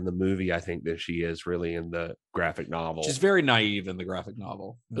character in the movie, I think, than she is really in the graphic novel. She's very naive in the graphic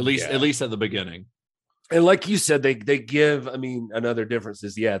novel, at least at the beginning. And like you said, they give, I mean, another difference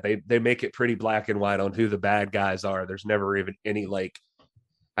is, they make it pretty black and white on who the bad guys are. There's never even any, like,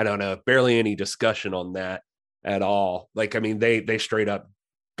 I don't know, barely any discussion on that at all. Like, I mean, they straight up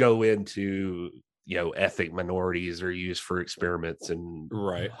go into, ethnic minorities are used for experiments, and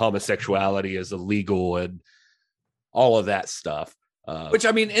homosexuality is illegal and all of that stuff. Which,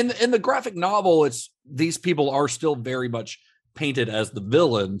 I mean, in the graphic novel, these people are still very much painted as the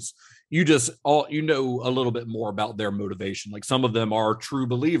villains. You just a little bit more about their motivation. Like some of them are true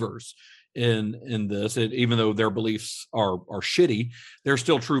believers in this, even though their beliefs are shitty, they're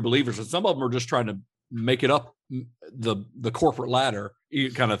still true believers. And some of them are just trying to make it up the corporate ladder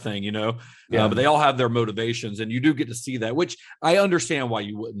kind of thing, Yeah. but they all have their motivations, and you do get to see that, which I understand why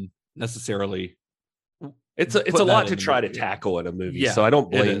you wouldn't necessarily. It's a lot to try to tackle in a movie. Yeah, so I don't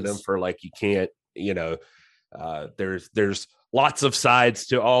blame them for like, you can't, there's lots of sides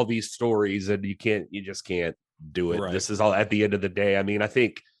to all these stories, and you just can't do it. Right. This is all at the end of the day. I mean, I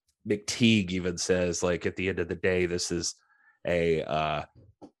think McTeague even says, like, at the end of the day, this is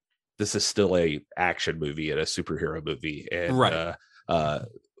still a action movie and a superhero movie. And right.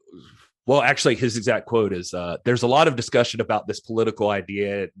 Well, actually, his exact quote is, there's a lot of discussion about this political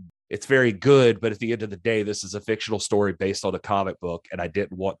idea. It's very good, but at the end of the day, this is a fictional story based on a comic book, and I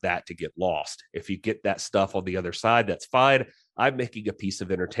didn't want that to get lost. If you get that stuff on the other side, that's fine. I'm making a piece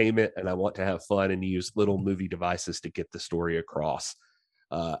of entertainment, and I want to have fun and use little movie devices to get the story across.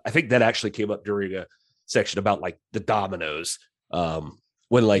 I think that actually came up during a section about like the dominoes. When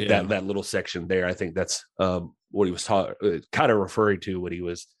like that little section there, I think that's what he was kind of referring to when he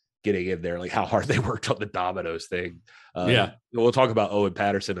was getting in there, like how hard they worked on the dominoes thing. We'll talk about Owen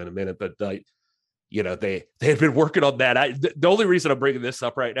Patterson in a minute, but they had been working on that. The only reason I'm bringing this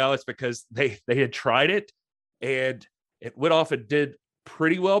up right now is because they had tried it, and it went off and did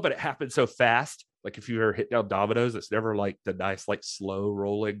pretty well, but it happened so fast. Like if you ever hit down dominoes, it's never like the nice, like slow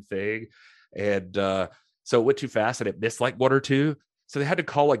rolling thing. And so it went too fast and it missed like one or two. So they had to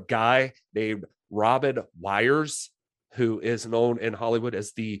call a guy named Robin Wires, who is known in Hollywood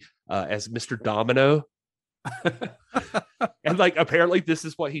as as Mr. Domino. And like, apparently this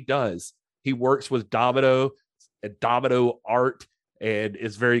is what he does. He works with domino and domino art, and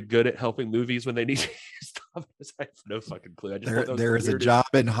is very good at helping movies when they need to use dominoes. I have no fucking clue. There is a job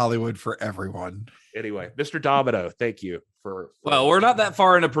in Hollywood for everyone. Anyway, Mr. Domino, thank you for. Well, we're not that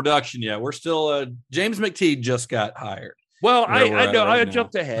far into production yet. We're still. James McTeague just got hired. Well, I know I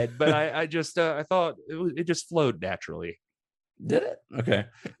jumped ahead, but I just I thought it just flowed naturally. Did it? Okay.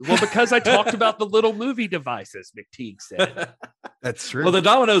 Well, because I talked about the little movie devices, McTeague said. That's true. Well, the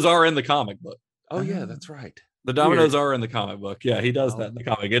dominoes are in the comic book. Oh yeah, that's right. The dominoes are in the comic book. Yeah, he does that in the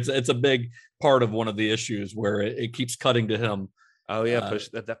comic. It's a big part of one of the issues where it keeps cutting to him. Oh yeah, push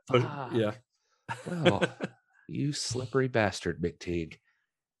that push. Yeah. Well, you slippery bastard, McTeague.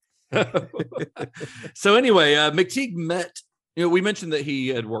 So anyway, McTeague met. We mentioned that he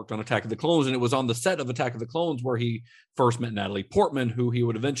had worked on Attack of the Clones, and it was on the set of Attack of the Clones where he first met Natalie Portman, who he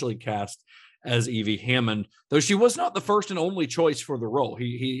would eventually cast as Evie Hammond, though she was not the first and only choice for the role.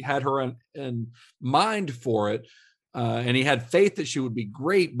 He had her in mind for it, and he had faith that she would be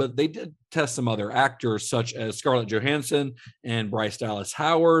great, but they did test some other actors such as Scarlett Johansson and Bryce Dallas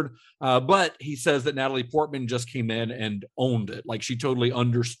Howard, but he says that Natalie Portman just came in and owned it. Like, she totally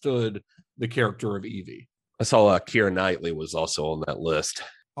understood the character of Evie. I saw Keira Knightley was also on that list.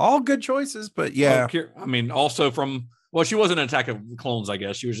 All good choices, but yeah. I mean, also from, well, she wasn't in Attack of the Clones, I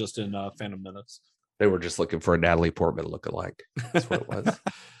guess. She was just in Phantom Menace. They were just looking for a Natalie Portman lookalike. That's what it was.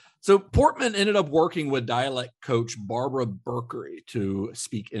 So Portman ended up working with dialect coach Barbara Burkery to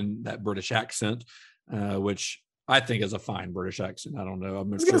speak in that British accent, which I think is a fine British accent. I don't know. I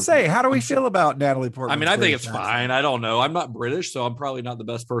was going to say, how do we feel about Natalie Portman? I mean, I think it's fine. I don't know. I'm not British, so I'm probably not the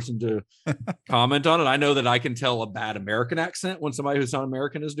best person to comment on it. I know that I can tell a bad American accent when somebody who's not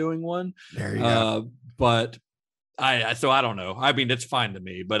American is doing one. There you go. But I don't know. I mean, it's fine to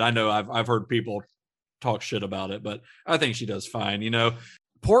me, but I know I've heard people talk shit about it, but I think she does fine.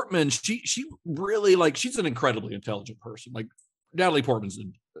 Portman, she really, like, she's an incredibly intelligent person. Like, Natalie Portman's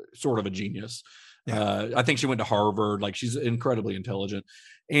sort of a genius. Yeah. I think she went to Harvard. Like, she's incredibly intelligent.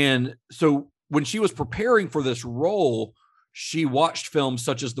 And so when she was preparing for this role, she watched films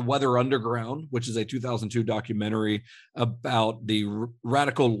such as The Weather Underground, which is a 2002 documentary about the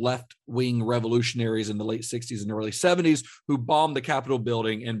radical left-wing revolutionaries in the late 60s and early 70s who bombed the Capitol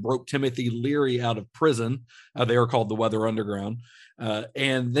building and broke Timothy Leary out of prison. They are called The Weather Underground.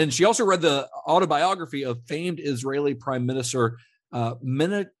 And then she also read the autobiography of famed Israeli Prime Minister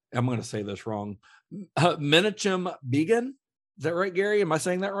I'm going to say this wrong. Menachem Begin. Is that right, Gary? Am I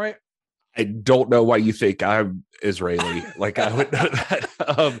saying that right? I don't know why you think I'm Israeli. Like, I would know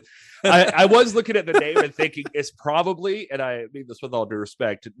that. I was looking at the name and thinking it's probably, and I mean this with all due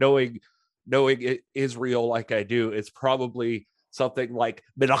respect, knowing Israel like I do, it's probably something like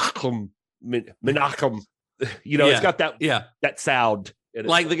Menachem. It's got that sound.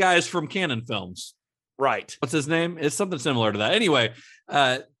 Like the guys from Cannon Films. Right. What's his name? It's something similar to that. Anyway,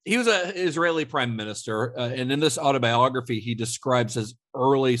 he was an Israeli prime minister. And in this autobiography, he describes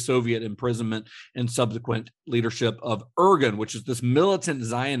early Soviet imprisonment and subsequent leadership of Irgun, which is this militant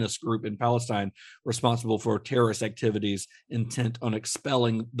Zionist group in Palestine responsible for terrorist activities intent on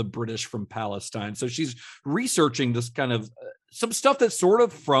expelling the British from Palestine. So she's researching this kind of some stuff that's sort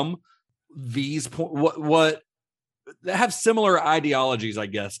of from V's point, what have similar ideologies, I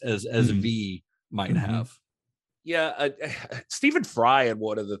guess, as V might have. Yeah, Stephen Fry, in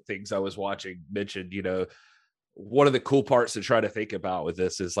one of the things I was watching, mentioned, one of the cool parts to try to think about with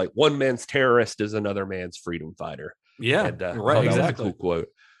this is like one man's terrorist is another man's freedom fighter. Yeah, and, right. Exactly. That's a cool quote.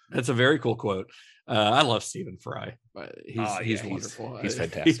 That's a very cool quote. I love Stephen Fry. He's wonderful. He's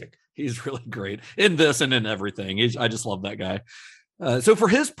fantastic. He's really great in this and in everything. I just love that guy. So for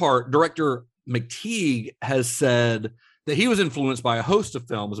his part, director McTeague has said that he was influenced by a host of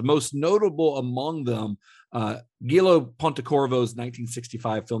films, most notable among them Guillo Pontecorvo's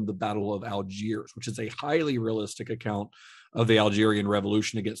 1965 film, The Battle of Algiers, which is a highly realistic account of the Algerian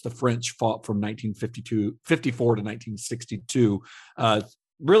Revolution against the French, fought from 1954 to 1962.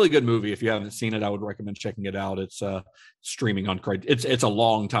 Really good movie. If you haven't seen it, I would recommend checking it out. It's streaming on it's a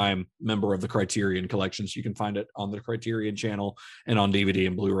long time member of the Criterion collection, so you can find it on the Criterion channel and on DVD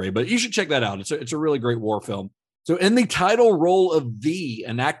and Blu-ray. But you should check that out. It's a really great war film. So in the title role of V,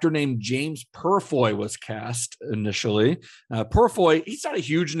 an actor named James Purfoy was cast initially. Purfoy, he's not a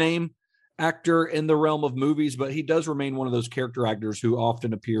huge name actor in the realm of movies, but he does remain one of those character actors who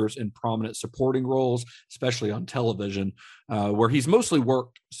often appears in prominent supporting roles, especially on television, where he's mostly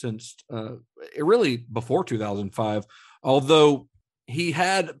worked since really before 2005, although he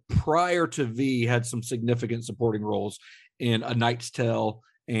had, prior to V, had some significant supporting roles in A Knight's Tale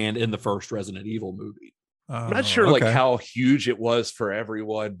and in the first Resident Evil movie. I'm not sure like how huge it was for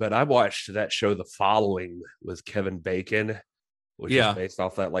everyone, but I watched that show The Following with Kevin Bacon, which is based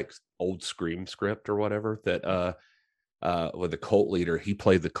off that like old Scream script or whatever that with the cult leader. He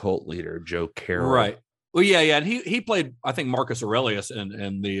played the cult leader, Joe Carroll. Right. Well, yeah. And he played, I think, Marcus Aurelius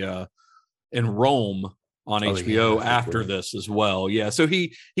in Rome on HBO after this as well. Yeah. So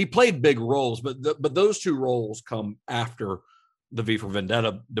he played big roles, but those two roles come after the V for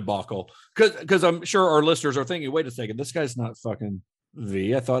Vendetta debacle, because I'm sure our listeners are thinking, wait a second, this guy's not fucking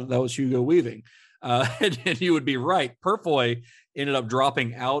V. I thought that was Hugo Weaving. And you would be right. Purfoy ended up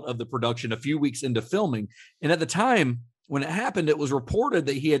dropping out of the production a few weeks into filming. And at the time when it happened, it was reported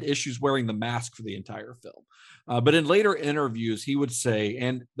that he had issues wearing the mask for the entire film. But in later interviews, he would say,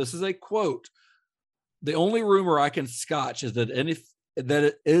 and this is a quote, "The only rumor I can scotch is that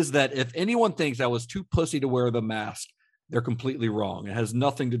if anyone thinks I was too pussy to wear the mask, they're completely wrong. It has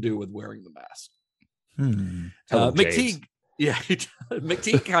nothing to do with wearing the mask." McTeague,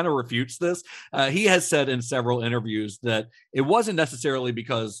 McTeague kind of refutes this. He has said in several interviews that it wasn't necessarily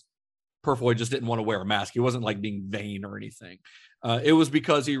because Purfoy just didn't want to wear a mask. He wasn't like being vain or anything. It was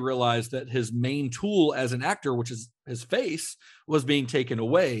because he realized that his main tool as an actor, which is his face, was being taken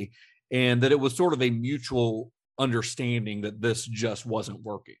away, and that it was sort of a mutual understanding that this just wasn't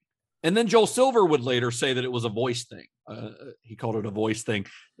working. And then Joel Silver would later say that it was a voice thing. He called it a voice thing,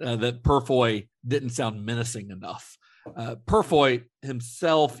 that Purfoy didn't sound menacing enough. Purfoy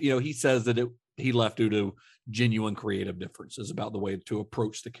himself, he says that he left due to genuine creative differences about the way to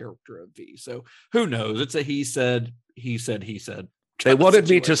approach the character of V. So who knows? It's a he said. They wanted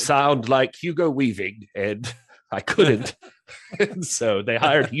me to sound like Hugo Weaving, and I couldn't. And so they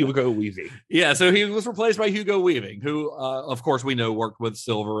hired Hugo Weaving. Yeah, so he was replaced by Hugo Weaving, who, of course, we know worked with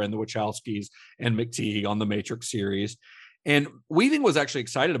Silver and the Wachowskis and McTeague on the Matrix series. And Weaving was actually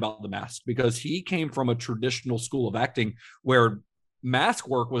excited about The Mask because he came from a traditional school of acting where mask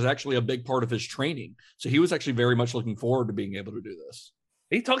work was actually a big part of his training. So he was actually very much looking forward to being able to do this.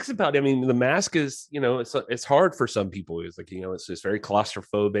 He talks about, The Mask is, it's hard for some people. It's like, it's just very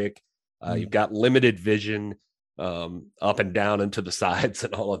claustrophobic. You've got limited vision up and down and to the sides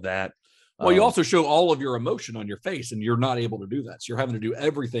and all of that. Well, you also show all of your emotion on your face, and you're not able to do that. So you're having to do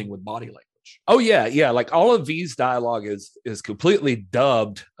everything with body language. Oh, yeah. Yeah. Like all of V's dialogue is completely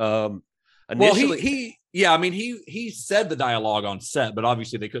dubbed. Initially, well, he said the dialogue on set, but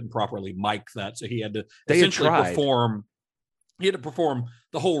obviously they couldn't properly mic that. So he had to perform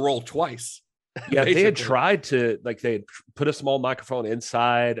the whole role twice. Yeah, they had tried to, they had put a small microphone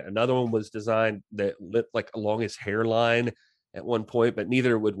inside. Another one was designed that lit along his hairline at one point, but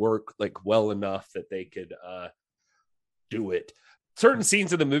neither would work well enough that they could do it. Certain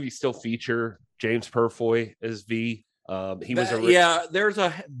scenes of the movie still feature James Purfoy as V. There's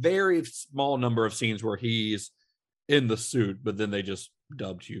a very small number of scenes where he's in the suit, but then they just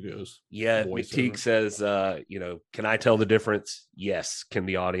dubbed Hugo's. Yeah, McTeague says, can I tell the difference? Yes. Can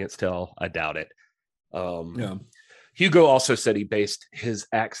the audience tell? I doubt it. Hugo also said he based his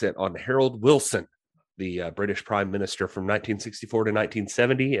accent on Harold Wilson, the British Prime Minister from 1964 to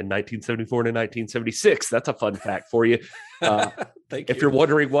 1970 and 1974 to 1976. That's a fun fact for you. If you're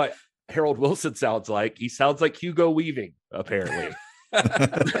wondering what Harold Wilson sounds like, he sounds like Hugo Weaving, apparently.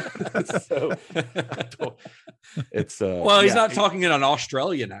 So it's he's not talking in an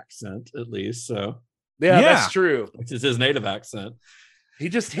Australian accent, at least. So that's true. Which is his native accent. He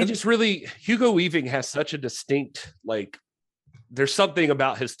just really, Hugo Weaving has such a distinct, like, there's something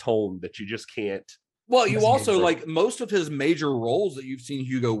about his tone that you just can't. Well, you also like most of his major roles that you've seen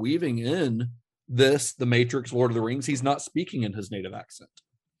Hugo Weaving in, The Matrix, Lord of the Rings, he's not speaking in his native accent.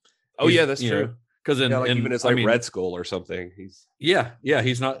 That's true. Because even as Red Skull or something, he's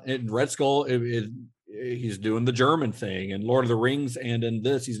he's not in Red Skull. He's doing the German thing, in Lord of the Rings, and in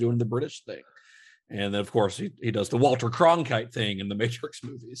this he's doing the British thing. And then, of course, he does the Walter Cronkite thing in the Matrix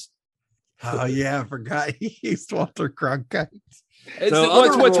movies. Oh, yeah. I forgot he used Walter Cronkite.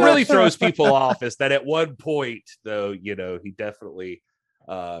 What really throws people off is that at one point, though, he definitely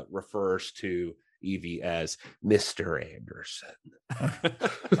refers to Evie as Mr. Anderson.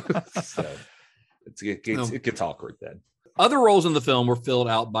 So it gets awkward then. Other roles in the film were filled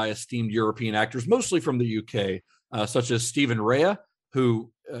out by esteemed European actors, mostly from the UK, such as Stephen Rea, who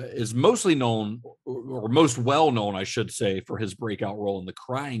is mostly known, or most well known, I should say, for his breakout role in The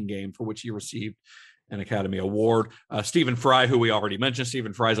Crying Game, for which he received an Academy Award. Stephen Fry, who we already mentioned.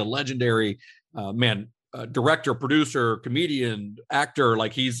 Stephen Fry is a legendary director, producer, comedian, actor.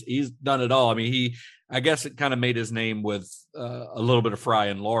 Like he's done it all. I mean, I guess it kind of made his name with a little bit of Fry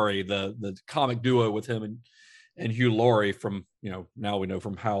and Laurie, the comic duo with him and Hugh Laurie from, now we know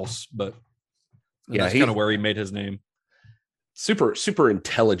from House, but that's kind of where he made his name. Super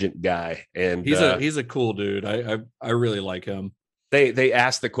intelligent guy, and he's a cool dude. I really like him. They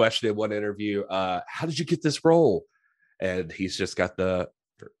asked the question in one interview, how did you get this role? And he's just got I'd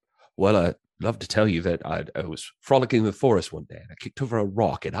love to tell you that I was frolicking in the forest one day and I kicked over a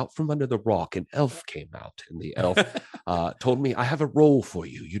rock, and out from under the rock an elf came out, and the elf told me, I have a role for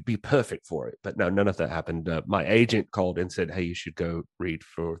you. You'd be perfect for it. But no, none of that happened. My agent called and said, hey, you should go read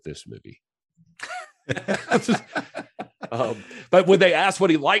for this movie. But when they asked what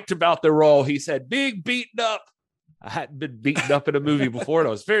he liked about the role, he said, being beaten up. I hadn't been beaten up in a movie before, and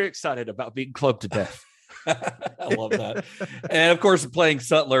I was very excited about being clubbed to death. I love that. And of course, playing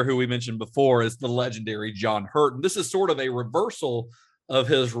Sutler, who we mentioned before, is the legendary John Hurt. And this is sort of a reversal of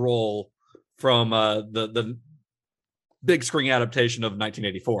his role from the big screen adaptation of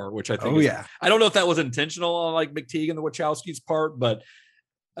 1984, which I think I don't know if that was intentional on like McTeague and the Wachowskis' part, but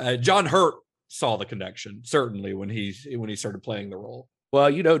John Hurt saw the connection, certainly, when he started playing the role.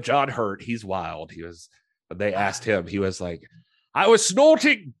 Well, John Hurt, he's wild. They asked him, he was like, I was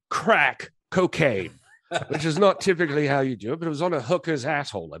snorting cocaine, which is not typically how you do it, but it was on a hooker's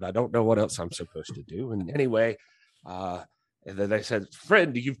asshole, and I don't know what else I'm supposed to do. And anyway, and then they said,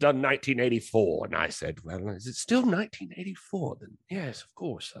 friend, you've done 1984. And I said, well, is it still 1984? Then yes, of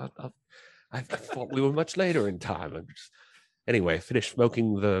course. I thought we were much later in time. And anyway, finished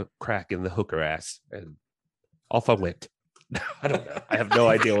smoking the crack in the hooker ass, and off I went. I don't know. I have no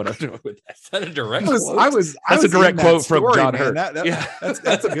idea what I'm doing with that. Is that a direct quote? That's a direct quote from John Hurt.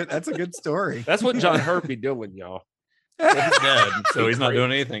 That's a good story. That's what John Hurt be doing, y'all. Well, he's dead, so he's not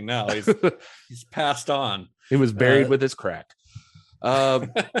doing anything now. He's passed on. He was buried with his crack.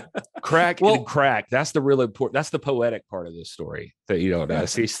 Crack and crack. That's the real important. That's the poetic part of this story that you don't know.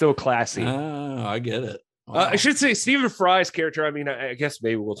 See, he's still classy. Oh, I get it. Wow. I should say Stephen Fry's character. I mean, I guess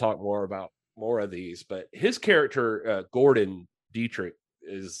maybe we'll talk more about more of these, but his character, Gordon Dietrich,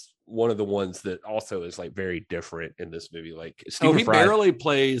 is one of the ones that also is like very different in this movie. Like Stephen Fry barely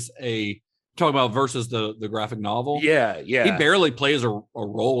plays talking about versus the graphic novel. Yeah. He barely plays a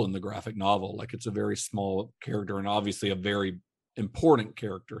role in the graphic novel. Like it's a very small character and obviously a very important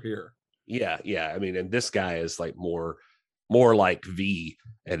character here. Yeah. I mean, and this guy is like more like V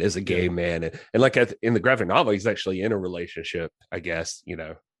and is a gay man. And like in the graphic novel, he's actually in a relationship, I guess,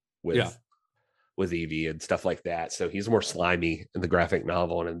 with Evie and stuff like that. So he's more slimy in the graphic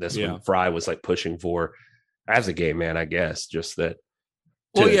novel. And in this one, Fry was like pushing for as a gay man, I guess, just that.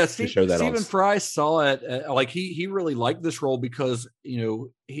 Stephen Fry saw it like he really liked this role because,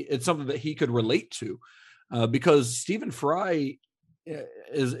 it's something that he could relate to because Stephen Fry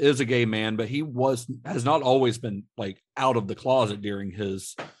is a gay man, but he has not always been like out of the closet during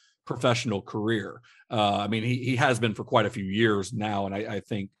his professional career. I mean, he has been for quite a few years now. And I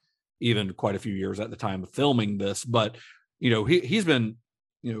think even quite a few years at the time of filming this, but he's been,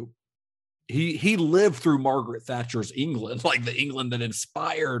 he lived through Margaret Thatcher's England, like the England that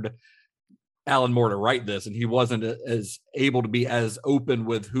inspired Alan Moore to write this, and he wasn't as able to be as open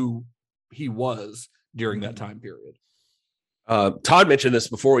with who he was during that time period. Todd mentioned this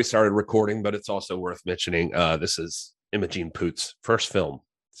before we started recording, but it's also worth mentioning. This is Imogen Poots' first film.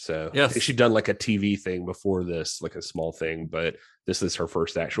 So I think she'd done like a TV thing before this, like a small thing, but this is her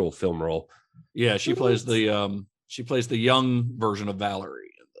first actual film role. Yeah, she plays the young version of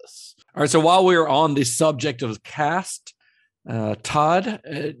Valerie in this. All right, so while we're on the subject of cast, Todd,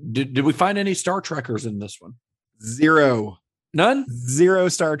 did we find any Star Trekkers in this one? Zero. None? Zero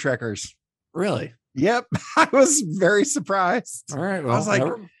Star Trekkers. Really? Yep. I was very surprised. All right. Well, I was like,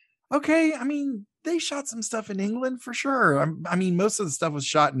 okay, I mean, they shot some stuff in England for sure. I mean, most of the stuff was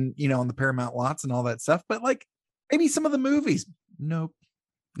shot in, on the Paramount lots and all that stuff, but like maybe some of the movies. Nope.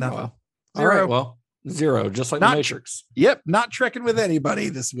 Nothing. Well, Zero. All right, well, zero, just like the Matrix. Yep. Not trekking with anybody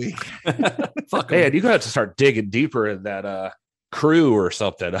this week. Fuck man, you got to start digging deeper in that crew or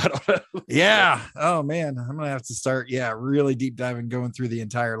something. I don't know. Yeah. Oh man. I'm going to have to start. Yeah. Really deep diving, going through the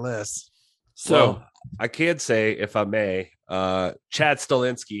entire list. So I can say, if I may, Chad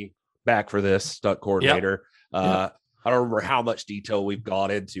Stahelski back for this stunt coordinator. Yep. I don't remember how much detail we've gone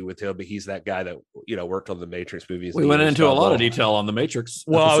into with him, but he's that guy that worked on the Matrix movies. We went into a lot of detail on the Matrix.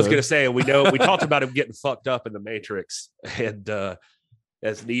 Well, I was going to say we talked about him getting fucked up in the Matrix and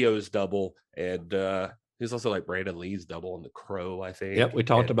as Neo's double, and he's also like Brandon Lee's double in The Crow, I think. Yep, we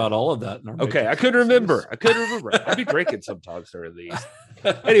talked about all of that. In our okay, I couldn't remember. I'd be drinking sometimes during these.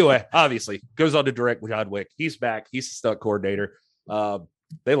 Anyway, obviously goes on to direct John Wick. He's back. He's the stunt coordinator.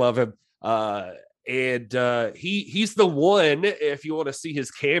 They love him. And he's the one, if you want to see his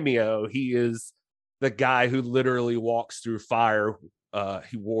cameo, he is the guy who literally walks through fire.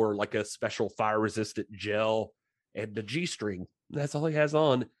 He wore like a special fire resistant gel and the G-string. That's all he has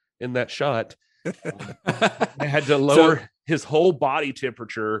on in that shot. They had to lower his whole body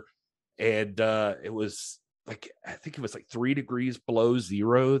temperature, and it was like, I think it was like 3 degrees below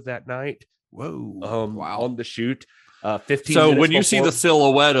zero that night. Whoa. Wow. On the shoot. 15 so minutes when you before. see the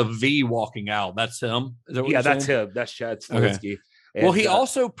silhouette of V walking out, that's him? Is that what you're that's saying? him. That's Chad Stahelski. Okay. Well, he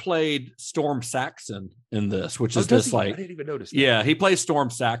also played Storm Saxon in this, which is this like, I didn't even notice that. Yeah, he plays Storm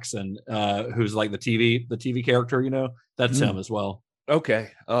Saxon, who's like the TV character, that's him as well.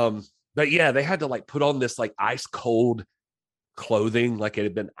 Okay. But yeah, they had to like put on this like ice cold clothing, like it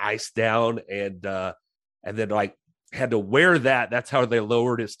had been iced down, and then like had to wear that. That's how they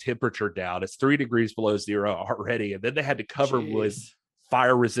lowered his temperature down. It's 3 degrees below zero already. And then they had to cover with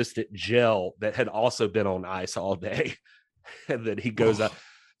fire resistant gel that had also been on ice all day. And then he goes up.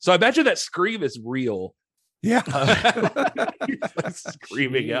 So I imagine that scream is real. Yeah. Like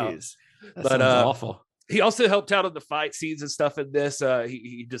screaming out. That sounds awful. He also helped out on the fight scenes and stuff in this.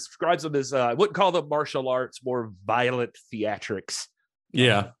 He describes them as, I wouldn't call them martial arts, more violent theatrics.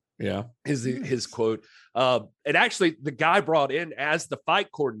 Yeah. Yeah. His quote. And actually, the guy brought in as the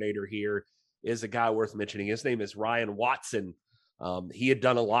fight coordinator here is a guy worth mentioning. His name is Ryan Watson. He had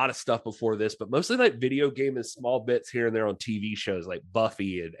done a lot of stuff before this, but mostly like video game and small bits here and there on TV shows like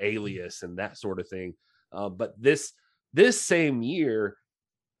Buffy and Alias and that sort of thing. But this same year,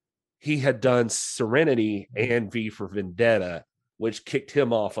 he had done Serenity and V for Vendetta, which kicked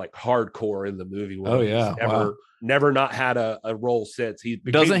him off like hardcore in the movie. Oh yeah. Never not had a role since.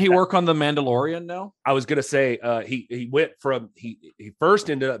 Doesn't he work on The Mandalorian now? I was gonna say he went from he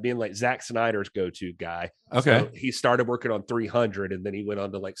first ended up being like Zack Snyder's go-to guy. Okay. So he started working on 300, and then he went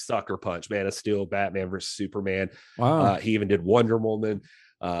on to like Sucker Punch, Man of Steel, Batman vs Superman. Wow. He even did Wonder Woman.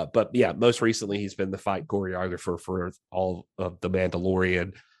 But yeah, most recently he's been the fight choreographer for all of The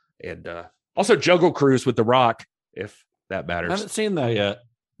Mandalorian, and also Jungle Cruise with The Rock, if that matters. I haven't seen that yet.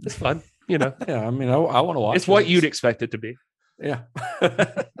 It's fun. Yeah, I mean, I want to watch It's what you'd expect it to be. Yeah.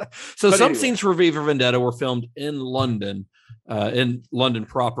 So some scenes for V for Vendetta were filmed in London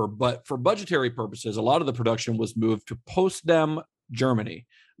proper, but for budgetary purposes, a lot of the production was moved to Potsdam, Germany.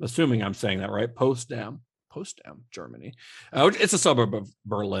 I'm assuming I'm saying that right. Potsdam, Germany. It's a suburb of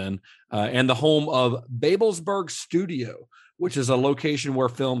Berlin, and the home of Babelsberg Studio, which is a location where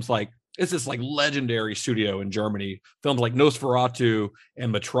films like, it's this like legendary studio in Germany. Films like Nosferatu and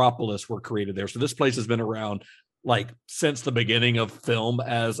Metropolis were created there. So this place has been around like since the beginning of film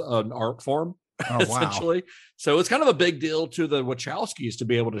as an art form, essentially. Wow. So it's kind of a big deal to the Wachowskis to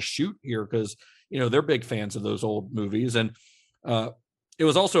be able to shoot here because, they're big fans of those old movies. And it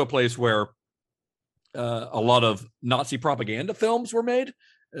was also a place where a lot of Nazi propaganda films were made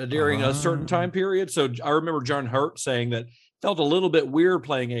during a certain time period. So I remember John Hurt saying that felt a little bit weird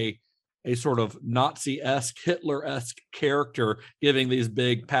playing a sort of Nazi-esque, Hitler-esque character giving these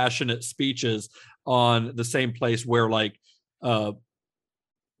big passionate speeches on the same place where like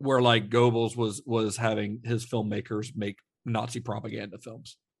where like Goebbels was having his filmmakers make Nazi propaganda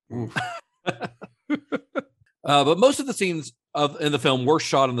films. But most of the scenes in the film were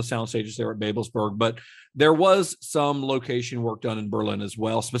shot on the sound stages there at Babelsberg, but there was some location work done in Berlin as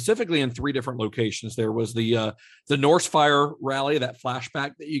well, specifically in 3 different locations. There was the Norse Fire rally, that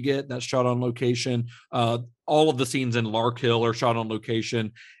flashback that you get, that's shot on location. All of the scenes in Larkhill are shot on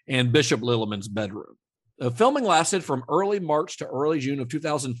location, and Bishop Lillemann's bedroom. Filming lasted from early March to early June of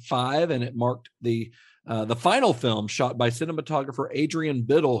 2005, and it marked the final film shot by cinematographer Adrian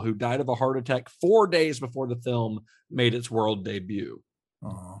Biddle, who died of a heart attack 4 days before the film made its world debut.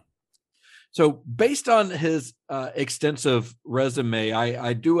 Oh. So based on his extensive resume,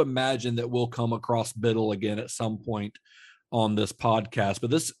 I do imagine that we'll come across Biddle again at some point on this podcast.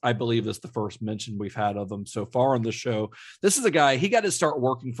 But this, I believe, is the first mention we've had of him so far on the show. This is a guy, he got to start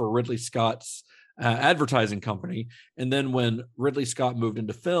working for Ridley Scott's advertising company. And then when Ridley Scott moved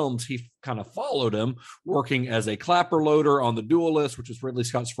into films, he kind of followed him, working as a clapper loader on The Duelist, which was Ridley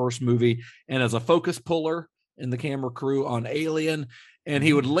Scott's first movie, and as a focus puller in the camera crew on Alien. And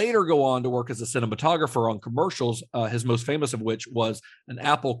he would later go on to work as a cinematographer on commercials, his most famous of which was an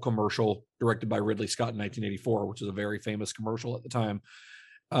Apple commercial directed by Ridley Scott in 1984, which is a very famous commercial at the time.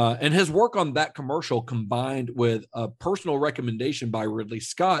 And his work on that commercial, combined with a personal recommendation by Ridley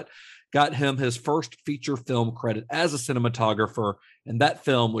Scott, got him his first feature film credit as a cinematographer. And that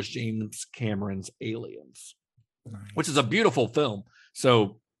film was James Cameron's Aliens, which is a beautiful film.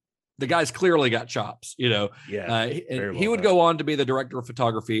 So the guy's clearly got chops, you know. Yeah. He would go on to be the director of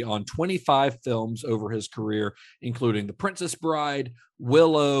photography on 25 films over his career, including The Princess Bride,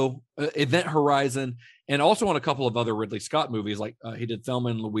 Willow, Event Horizon, and also on a couple of other Ridley Scott movies. Like he did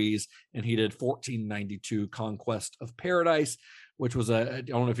Thelma and Louise, and he did 1492 Conquest of Paradise, which was I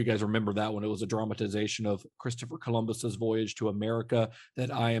don't know if you guys remember that one. It was a dramatization of Christopher Columbus's voyage to America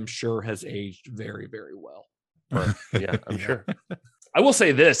that I am sure has aged very, very well. Yeah, I'm sure. I will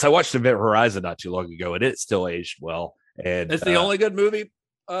say this: I watched Event Horizon not too long ago, and it still aged well. And it's the only good movie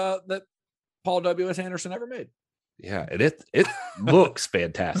that Paul W.S. Anderson ever made. Yeah, and it looks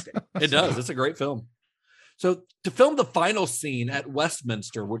fantastic. It does. It's a great film. So to film the final scene at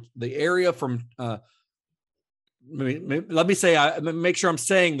Westminster, which the area from let me say, make sure I'm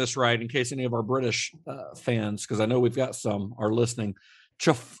saying this right in case any of our British fans, because I know we've got some are listening.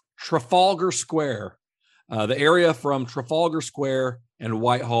 Trafalgar Square. The area from Trafalgar Square and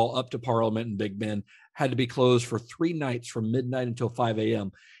Whitehall up to Parliament and Big Ben had to be closed for 3 nights from midnight until 5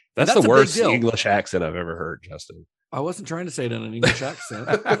 a.m. That's the worst English accent I've ever heard, Justin. I wasn't trying to say it in an English accent.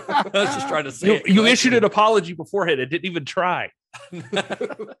 I was just trying to say you issued an apology beforehand and didn't even try.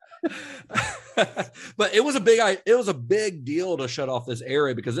 But it was a big deal to shut off this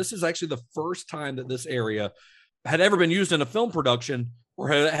area, because this is actually the first time that this area had ever been used in a film production, or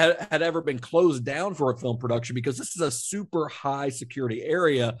had ever been closed down for a film production, because this is a super high security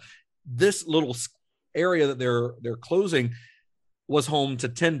area. This little area that they're closing was home to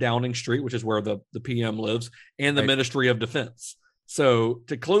 10 Downing Street, which is where the PM lives, and the Ministry of Defense. So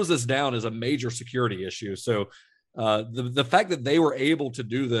to close this down is a major security issue. So the fact that they were able to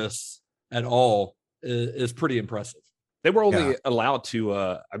do this at all is pretty impressive. They were only allowed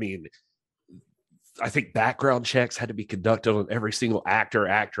to, I think background checks had to be conducted on every single actor,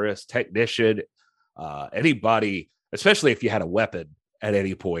 actress, technician, anybody, especially if you had a weapon at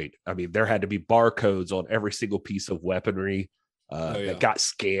any point. I mean, there had to be barcodes on every single piece of weaponry that got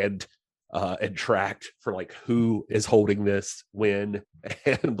scanned and tracked for like who is holding this when,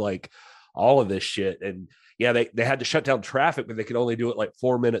 and like all of this shit. And yeah, they had to shut down traffic, but they could only do it like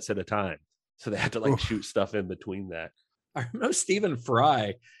 4 minutes at a time. So they had to like shoot stuff in between that. I know Stephen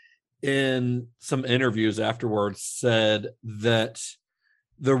Fry in some interviews afterwards said that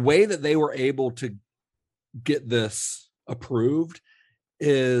the way that they were able to get this approved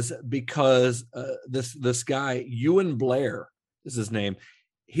is because this guy, Ewan Blair is his name.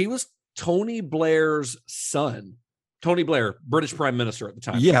 He was Tony Blair's son. Tony Blair, British Prime Minister at the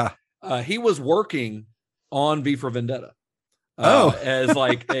time. Yeah. He was working on V for Vendetta as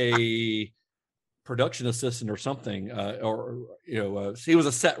like a production assistant or something, he was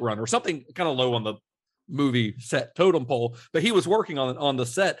a set runner, something kind of low on the movie set totem pole, but he was working on the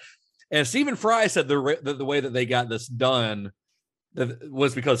set. And Stephen Fry said the way that they got this done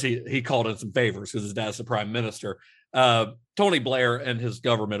was because he called in some favors because his dad's the prime minister. Tony Blair and his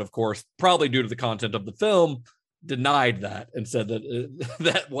government, of course, probably due to the content of the film, denied that and said that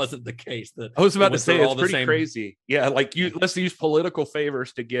that wasn't the case. That I was about to say it's pretty crazy. Yeah, like let's use political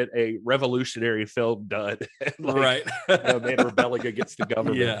favors to get a revolutionary film done. Right. Man rebelling against the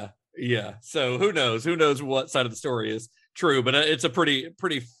government. Yeah. Yeah. So who knows? Who knows what side of the story is true? But it's a pretty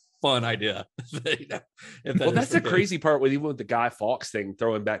fun idea. Well, that's the crazy part with even with the Guy Fawkes thing,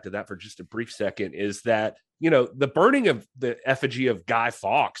 throwing back to that for just a brief second, is that, the burning of the effigy of Guy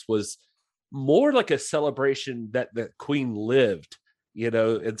Fawkes was more like a celebration that the Queen lived,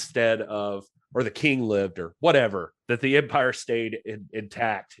 instead of, or the King lived, or whatever, that the Empire stayed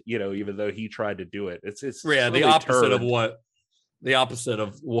intact, even though he tried to do it. It's the opposite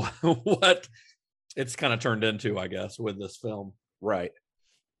of what it's kind of turned into, I guess, with this film. Right.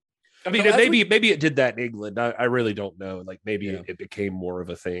 I mean, maybe it did that in England. I really don't know. Like maybe it became more of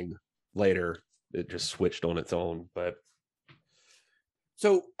a thing later. It just switched on its own. But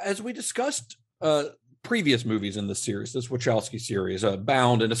so as we discussed previous movies in this series, this Wachowski series,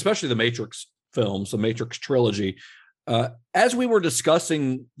 Bound, and especially the Matrix films, the Matrix trilogy, as we were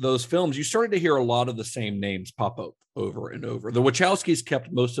discussing those films, you started to hear a lot of the same names pop up over and over. The Wachowskis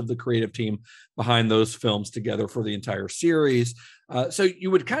kept most of the creative team behind those films together for the entire series. So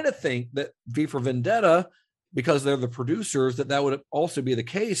you would kind of think that V for Vendetta, because they're the producers, that would also be the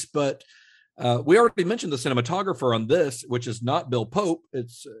case. But we already mentioned the cinematographer on this, which is not Bill Pope.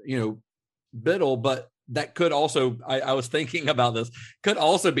 It's, Biddle, but that could also, I was thinking about this, could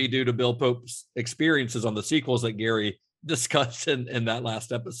also be due to Bill Pope's experiences on the sequels that Gary discussed in that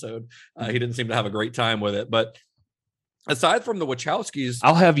last episode. He didn't seem to have a great time with it. But aside from the Wachowskis,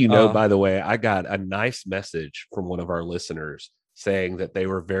 I'll have you know, by the way, I got a nice message from one of our listeners saying that they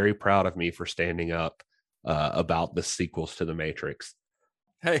were very proud of me for standing up about the sequels to The Matrix.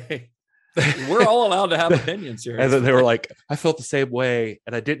 Hey, we're all allowed to have opinions here. And then they were like, I felt the same way,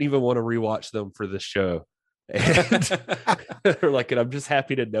 and I didn't even want to rewatch them for this show. And they're like, and I'm just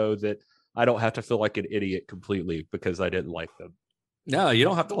happy to know that I don't have to feel like an idiot completely because I didn't like them. No, you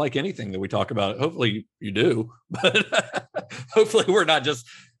don't have to like anything that we talk about. Hopefully you do, but hopefully we're not just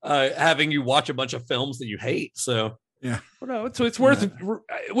having you watch a bunch of films that you hate. So yeah, well, no, so it's worth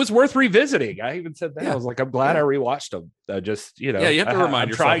it was worth revisiting. I even said that. I was like, I'm glad I rewatched them. Just you have to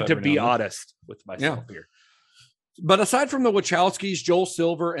remind yourself. I'm trying to be honest with myself here. But aside from the Wachowskis, Joel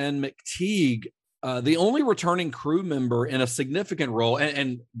Silver and McTeague, the only returning crew member in a significant role,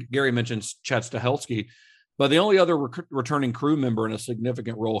 and Gary mentions Chad Stahelski, but the only other returning crew member in a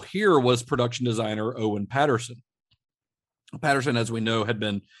significant role here was production designer Owen Patterson. Patterson, as we know, had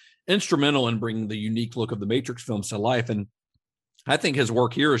been instrumental in bringing the unique look of the Matrix films to life. And I think his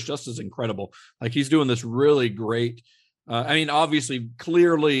work here is just as incredible. Like he's doing this really great. Obviously,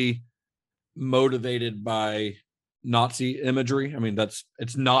 clearly motivated by Nazi imagery. I mean,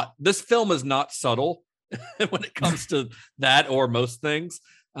 this film is not subtle when it comes to that or most things.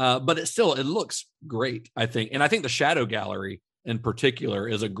 But it looks great, I think. And I think the Shadow Gallery in particular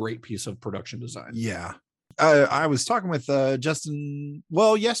is a great piece of production design. Yeah. I was talking with Justin,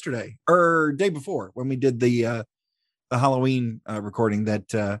 yesterday or day before when we did the Halloween recording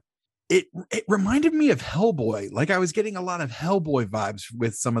that it reminded me of Hellboy. Like I was getting a lot of Hellboy vibes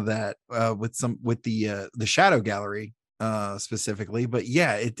with some of that, with the Shadow Gallery specifically. But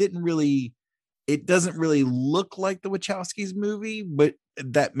yeah, it doesn't really look like the Wachowskis movie, but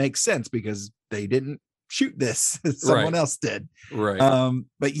that makes sense because they didn't shoot this. Someone else did. Right.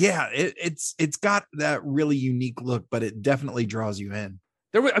 But yeah, it's got that really unique look, but it definitely draws you in.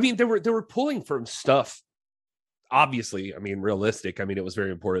 They were pulling from stuff. Obviously, realistic. It was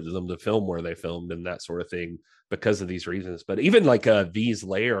very important to them to film where they filmed and that sort of thing because of these reasons. But even like V's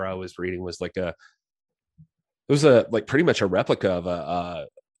Lair I was reading was pretty much a replica of a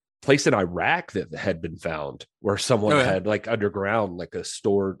place in Iraq that had been found where someone had underground, a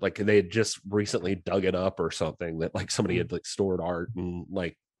store, they had just recently dug it up or something that somebody had stored art and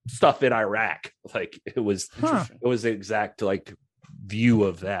stuff in Iraq. It was the exact view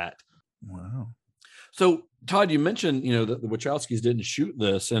of that. Wow. So Todd, you mentioned, that the Wachowskis didn't shoot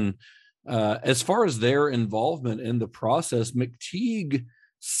this. And as far as their involvement in the process, McTeague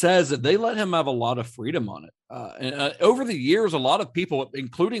says that they let him have a lot of freedom on it. And over the years, a lot of people,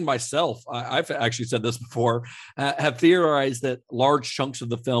 including myself, I've actually said this before, have theorized that large chunks of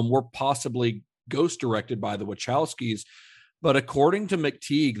the film were possibly ghost directed by the Wachowskis. But according to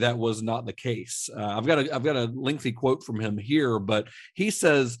McTeague, that was not the case. I've got a lengthy quote from him here, but he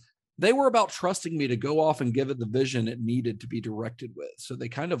says, they were about trusting me to go off and give it the vision it needed to be directed with. So they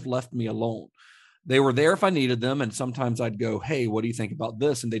kind of left me alone. They were there if I needed them. And sometimes I'd go, hey, what do you think about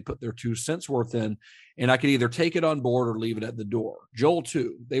this? And they'd put their 2 cents worth in, and I could either take it on board or leave it at the door. Joel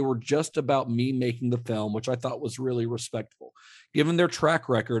too. They were just about me making the film, which I thought was really respectful. Given their track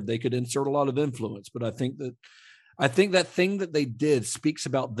record, they could insert a lot of influence, but I think that I think that thing that they did speaks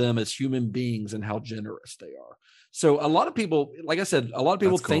about them as human beings and how generous they are. So a lot of people, like I said, a lot of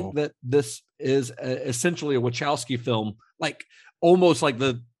people That's think cool. that this is essentially a Wachowski film, like almost like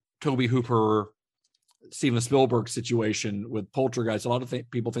the Tobe Hooper, Steven Spielberg situation with Poltergeist. A lot of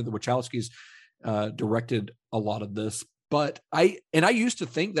people think the Wachowskis directed a lot of this, but I used to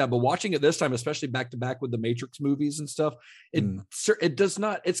think that, but watching it this time, especially back to back with the Matrix movies and stuff, it does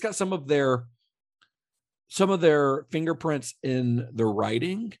not. It's got some of their fingerprints in the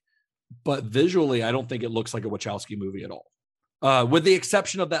writing, but visually, I don't think it looks like a Wachowski movie at all, with the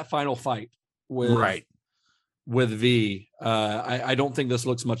exception of that final fight with V. I don't think this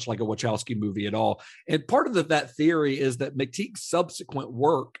looks much like a Wachowski movie at all. And part of that theory is that McTeague's subsequent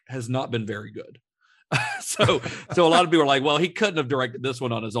work has not been very good. So a lot of people are like, well, he couldn't have directed this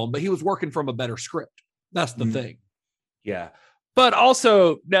one on his own, but he was working from a better script. That's the thing. Yeah. But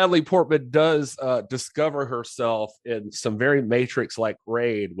also, Natalie Portman does discover herself in some very Matrix-like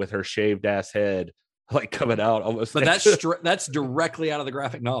raid with her shaved ass head, like coming out almost. But that's directly out of the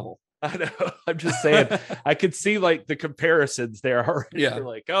graphic novel. I know. I'm just saying, I could see like the comparisons there already. Yeah. You're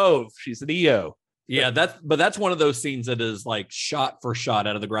like, oh, she's an EO. Yeah, that's one of those scenes that is like shot for shot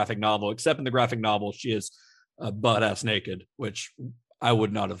out of the graphic novel, except in the graphic novel, she is butt ass naked, which I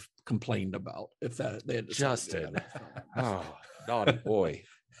would not have complained about if that they had Justin. Oh, naughty boy.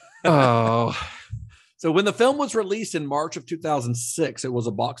 Oh. So when the film was released in March of 2006, it was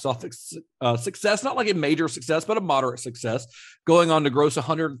a box office success, not like a major success, but a moderate success, going on to gross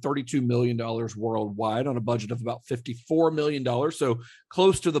 $132 million worldwide on a budget of about $54 million. So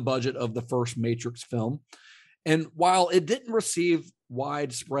close to the budget of the first Matrix film. And while it didn't receive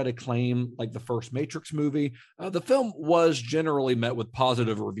widespread acclaim like the first Matrix movie, the film was generally met with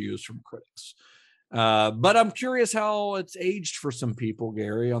positive reviews from critics. But I'm curious how it's aged for some people,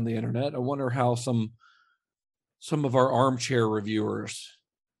 Gary, on the internet. I wonder how some of our armchair reviewers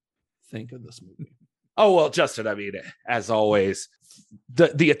think of this movie. Oh, well, Justin, I mean, as always,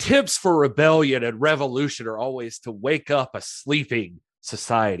 the attempts for rebellion and revolution are always to wake up a sleeping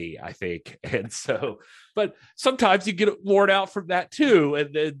society, I think. And so, but sometimes you get worn out from that too.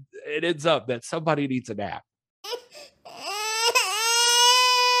 And then it ends up that somebody needs a nap.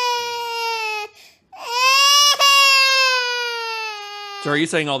 So are you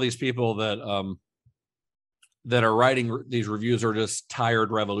saying all these people that are writing these reviews are just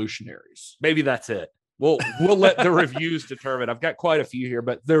tired revolutionaries? Maybe that's it. We'll let the reviews determine. I've got quite a few here,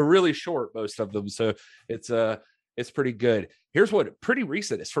 but they're really short, most of them. So it's pretty good. Here's one pretty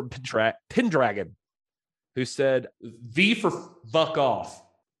recent. It's from Pendragon, who said, V for fuck off.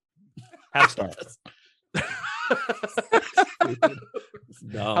 Half star.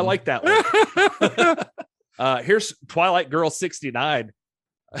 I like that one. Here's Twilight Girl 69.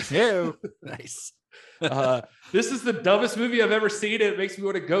 Ew. Nice. This is the dumbest movie I've ever seen, and it makes me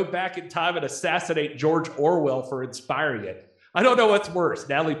want to go back in time and assassinate George Orwell for inspiring it. I don't know what's worse,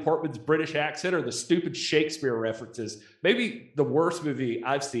 Natalie Portman's British accent or the stupid Shakespeare references. Maybe the worst movie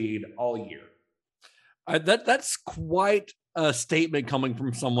I've seen all year. That's quite a statement coming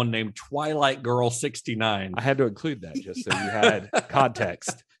from someone named Twilight Girl 69. I had to include that just so you had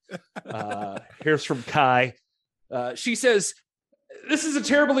context. Here's from Kai. She says, this is a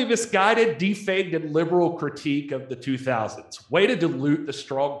terribly misguided, defamed, and liberal critique of the 2000s. Way to dilute the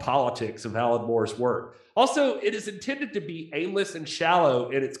strong politics of Alan Moore's work. Also, it is intended to be aimless and shallow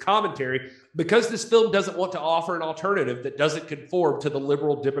in its commentary because this film doesn't want to offer an alternative that doesn't conform to the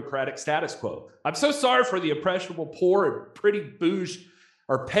liberal democratic status quo. I'm so sorry for the impressionable, poor, and petty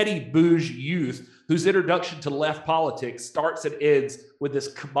bouge youth whose introduction to left politics starts and ends with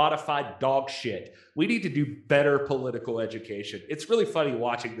this commodified dog shit. We need to do better political education. It's really funny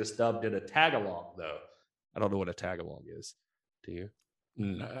watching this dubbed in a tag-along, though. I don't know what a tag-along is. Do you?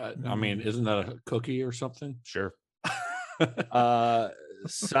 I mean, isn't that a cookie or something? Sure.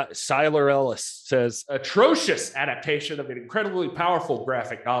 Siler Ellis says, atrocious adaptation of an incredibly powerful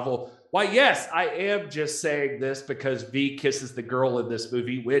graphic novel. Why, yes, I am just saying this because V kisses the girl in this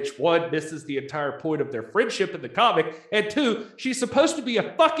movie, which, one, misses the entire point of their friendship in the comic, and two, she's supposed to be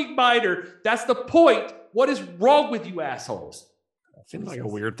a fucking minor. That's the point. What is wrong with you assholes? Seems like a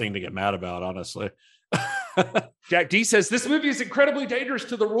weird thing to get mad about, honestly. Jack D says, this movie is incredibly dangerous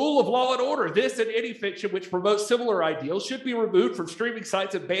to the rule of law and order. This and any fiction which promotes similar ideals should be removed from streaming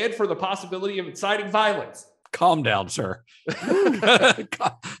sites and banned for the possibility of inciting violence. Calm down, sir.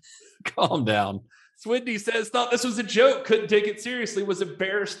 Calm down. Swindy says, thought this was a joke, couldn't take it seriously, was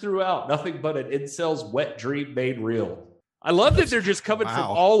embarrassed throughout. Nothing but an incel's wet dream made real. I love that they're just coming from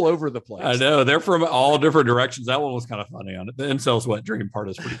all over the place. I know they're from all different directions. That one was kind of funny on it. The incels wet dream part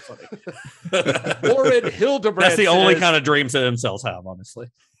is pretty funny. Lauren Hildebrand. That's the only kind of dreams that incels have, honestly.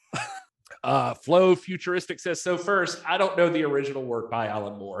 Flow Futuristic says, so first, I don't know the original work by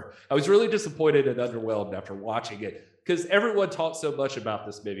Alan Moore. I was really disappointed and underwhelmed after watching it because everyone talks so much about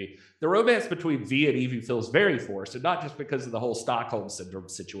this movie. The romance between V and Evie feels very forced, and not just because of the whole Stockholm Syndrome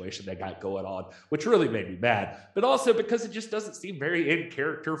situation they got going on, which really made me mad, but also because it just doesn't seem very in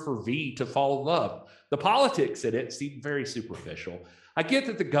character for V to fall in love. The politics in it seem very superficial. I get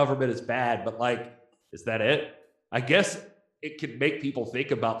that the government is bad, but like, is that it? I guess it can make people think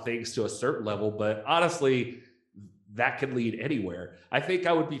about things to a certain level, but honestly, that can lead anywhere. I think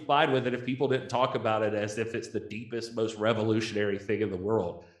I would be fine with it if people didn't talk about it as if it's the deepest, most revolutionary thing in the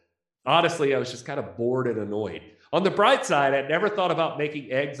world. Honestly, I was just kind of bored and annoyed. On the bright side, I'd never thought about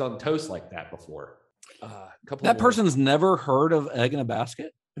making eggs on toast like that before. That person's never heard of Egg in a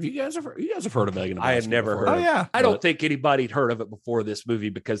Basket? Have you guys ever? You guys have heard of Egg in a Basket? I had never before? heard. Oh yeah. I don't think anybody'd heard of it before this movie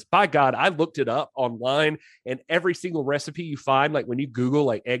because, by God, I looked it up online, and every single recipe you find, like when you Google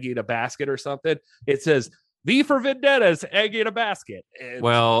like egg in a basket or something, it says V for Vendetta's egg in a basket. And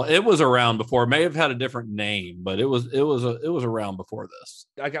well, it was around before. It may have had a different name, but it was around before this.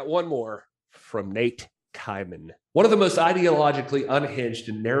 I got one more from Nate Kyman. One of the most ideologically unhinged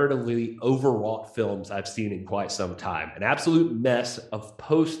and narratively overwrought films I've seen in quite some time. An absolute mess of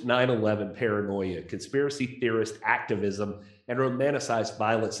post 9/11 paranoia, conspiracy theorist activism, and romanticized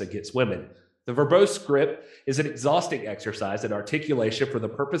violence against women. The verbose script is an exhausting exercise in articulation for the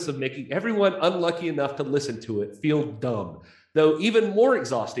purpose of making everyone unlucky enough to listen to it feel dumb. Though even more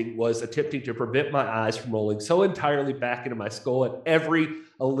exhausting was attempting to prevent my eyes from rolling so entirely back into my skull at every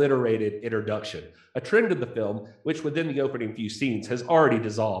alliterated introduction. A trend of the film, which within the opening few scenes has already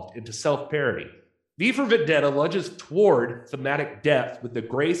dissolved into self-parody. V for Vendetta lunges toward thematic depth with the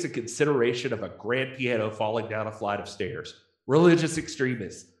grace and consideration of a grand piano falling down a flight of stairs. Religious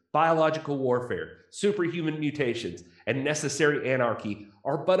extremists, biological warfare, superhuman mutations, and necessary anarchy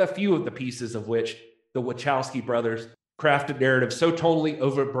are but a few of the pieces of which the Wachowski brothers crafted narrative so tonally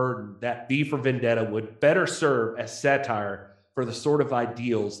overburdened that V for Vendetta would better serve as satire for the sort of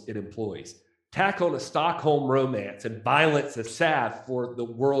ideals it employs. Tack on a Stockholm romance and violence as salve for the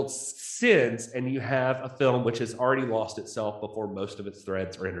world's sins, and you have a film which has already lost itself before most of its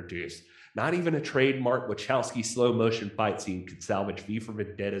threads are introduced. Not even a trademark Wachowski slow motion fight scene could salvage V for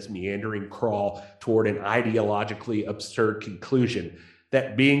Vendetta's meandering crawl toward an ideologically absurd conclusion.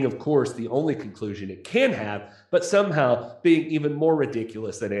 That being, of course, the only conclusion it can have, but somehow being even more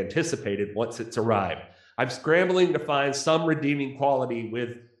ridiculous than anticipated once it's arrived. I'm scrambling to find some redeeming quality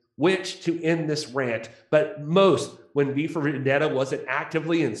with which to end this rant, but most when V for Vendetta wasn't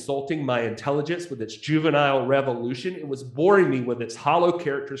actively insulting my intelligence with its juvenile revolution, it was boring me with its hollow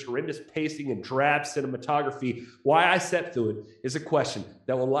characters, horrendous pacing, and drab cinematography. Why I sat through it is a question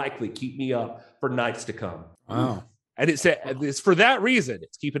that will likely keep me up for nights to come. Wow. And it's for that reason,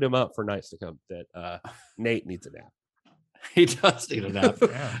 it's keeping him up for nights to come, that Nate needs a nap. He does need a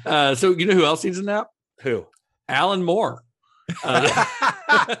nap. So you know who else needs a nap? Who? Alan Moore.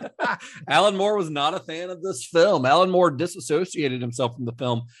 Alan Moore was not a fan of this film. Alan Moore disassociated himself from the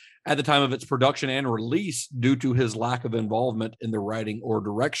film at the time of its production and release due to his lack of involvement in the writing or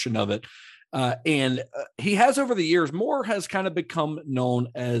direction of it. And he has, over the years, Moore has kind of become known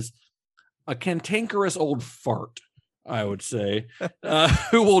as a cantankerous old fart, I would say,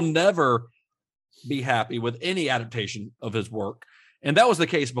 who will never be happy with any adaptation of his work. And that was the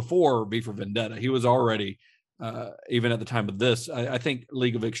case before V for Vendetta. He was already, even at the time of this, I think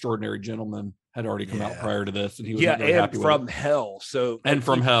League of Extraordinary Gentlemen had already come out prior to this, and he was very happy with From it. Hell. So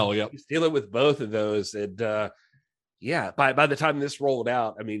From Hell, yep. He's dealing with both of those, and by the time this rolled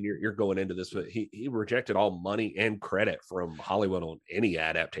out, I mean, you're going into this, but he rejected all money and credit from Hollywood on any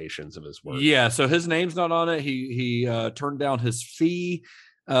adaptations of his work. Yeah, so his name's not on it. He turned down his fee,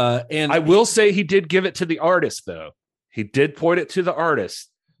 and I will say he did give it to the artist, though. He did point it to the artist.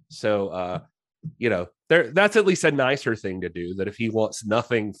 So, that's at least a nicer thing to do, that if he wants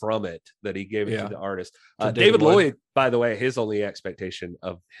nothing from it, that he gave it to the artist. David Lloyd, by the way, his only expectation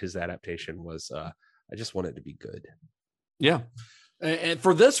of his adaptation was, I just want it to be good. Yeah. And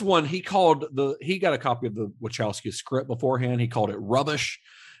for this one, he got a copy of the Wachowski script beforehand. He called it rubbish.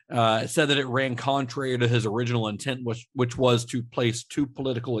 Said that it ran contrary to his original intent, which was to place two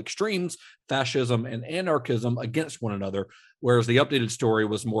political extremes, fascism and anarchism, against one another, whereas the updated story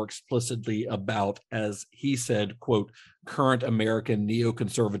was more explicitly about, as he said, quote, current American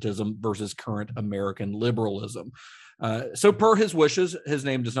neoconservatism versus current American liberalism. So per his wishes, his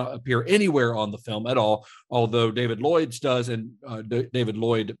name does not appear anywhere on the film at all, although David Lloyd's does. And David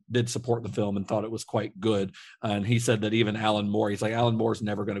Lloyd did support the film and thought it was quite good. And he said that even Alan Moore, he's like, Alan Moore's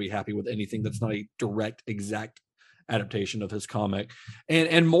never going to be happy with anything that's not a direct, exact adaptation of his comic.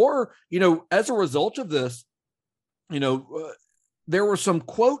 And Moore, as a result of this, there were some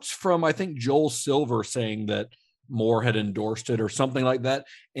quotes from, I think, Joel Silver saying that Moore had endorsed it or something like that.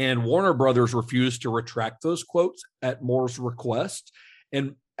 And Warner Brothers refused to retract those quotes at Moore's request.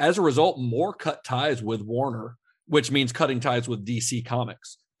 And as a result, Moore cut ties with Warner, which means cutting ties with DC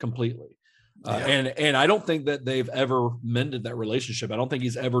Comics completely. And I don't think that they've ever mended that relationship. I don't think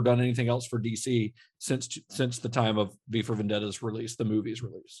he's ever done anything else for DC since the time of V for Vendetta's release, the movie's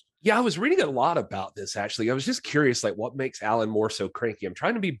release. Yeah, I was reading a lot about this, actually. I was just curious, like, what makes Alan Moore so cranky? I'm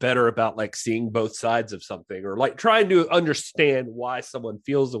trying to be better about, like, seeing both sides of something, or like trying to understand why someone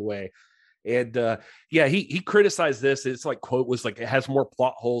feels a way. And he criticized this. It's like, quote was like, it has more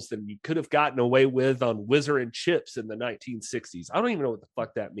plot holes than you could have gotten away with on Whizzer and Chips in the 1960s. I don't even know what the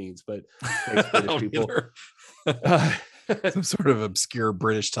fuck that means, but thanks, British people. Some sort of obscure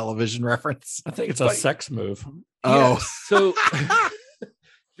British television reference. I think it's a sex move. Oh, so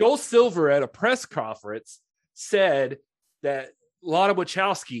Joel Silver at a press conference said that Lana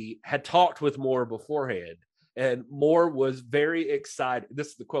Wachowski had talked with Moore beforehand. And Moore was very excited. This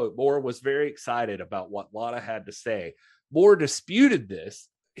is the quote. Moore was very excited about what Lana had to say. Moore disputed this.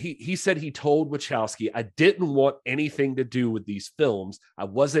 He said he told Wachowski, I didn't want anything to do with these films. I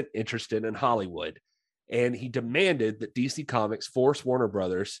wasn't interested in Hollywood. And he demanded that DC Comics force Warner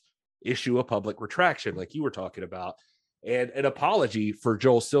Brothers issue a public retraction, like you were talking about, and an apology for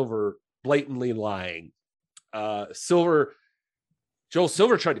Joel Silver blatantly lying. Joel Silver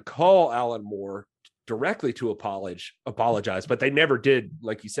tried to call Alan Moore directly to apologize, but they never did,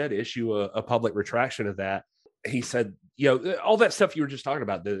 like you said, issue a public retraction of that. He said, all that stuff you were just talking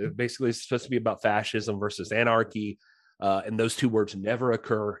about, basically it's supposed to be about fascism versus anarchy, and those two words never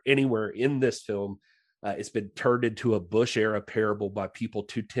occur anywhere in this film. It's been turned into a Bush era parable by people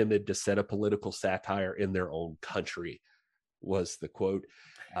too timid to set a political satire in their own country, was the quote.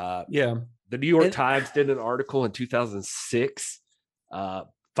 The New York Times did an article in 2006,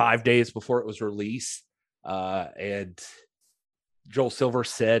 5 days before it was released. And Joel Silver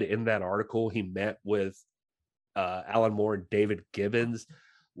said in that article, he met with Alan Moore and David Gibbons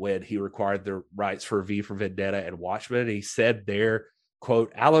when he required the rights for V for Vendetta and Watchmen. He said there,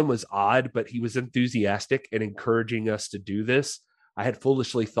 quote, Alan was odd, but he was enthusiastic and encouraging us to do this. I had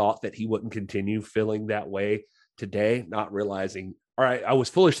foolishly thought that he wouldn't continue feeling that way today, not realizing, I was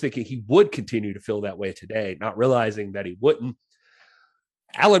foolish thinking he would continue to feel that way today, not realizing that he wouldn't.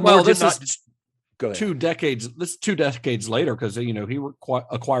 Alan Moore did not. Go ahead. 2 decades. This is 2 decades later, because he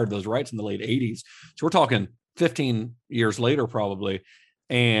acquired those rights in the late 80s. So we're talking 15 years later, probably.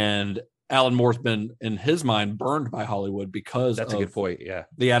 And Alan Moore's been, in his mind, burned by Hollywood because that's a good point. Yeah,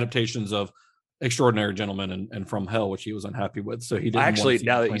 the adaptations of Extraordinary Gentlemen and From Hell, which he was unhappy with. So he didn't. Actually,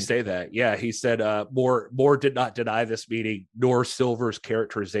 now that you say that, yeah, he said Moore did not deny this meeting nor Silver's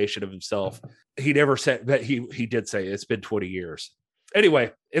characterization of himself. He never said that. He did say it's been 20 years.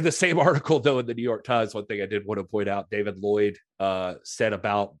 Anyway, in the same article, though, in the New York Times, one thing I did want to point out, David Lloyd said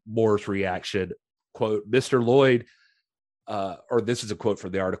about Moore's reaction, quote, Mr. Lloyd, or this is a quote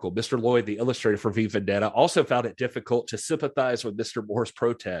from the article, Mr. Lloyd, the illustrator for V Vendetta, also found it difficult to sympathize with Mr. Moore's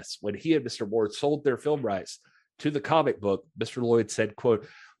protests. When he and Mr. Moore sold their film rights to the comic book, Mr. Lloyd said, quote,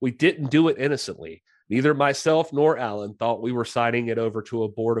 we didn't do it innocently. Neither myself nor Alan thought we were signing it over to a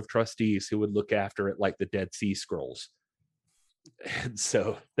board of trustees who would look after it like the Dead Sea Scrolls. And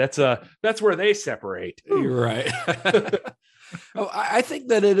so that's where they separate. You're right. I think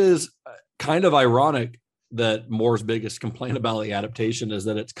that it is kind of ironic that Moore's biggest complaint about the adaptation is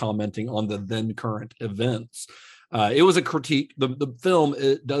that it's commenting on the then current events. It was a critique. The film,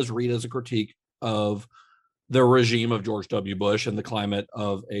 it does read as a critique of the regime of George W. Bush and the climate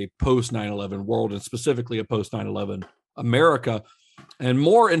of a post 9/11 world, and specifically a post 9/11 America. And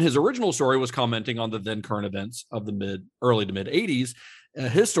Moore, in his original story, was commenting on the then current events of the early to mid 80s.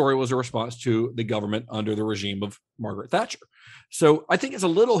 His story was a response to the government under the regime of Margaret Thatcher. So I think it's a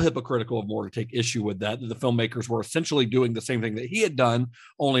little hypocritical of Moore to take issue with that. The filmmakers were essentially doing the same thing that he had done,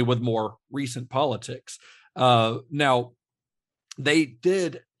 only with more recent politics. Now, they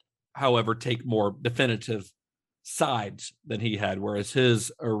did, however, take more definitive sides than he had, whereas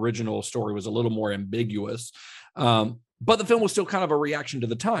his original story was a little more ambiguous. But the film was still kind of a reaction to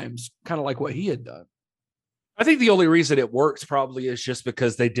the times, kind of like what he had done. I think the only reason it works probably is just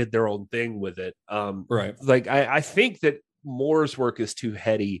because they did their own thing with it. Right. Like I think that Moore's work is too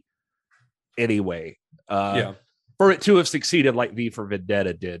heady anyway. Yeah. for it to have succeeded like V for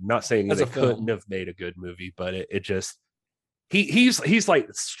Vendetta did. Not saying As they a film. couldn't have made a good movie, but it just he's like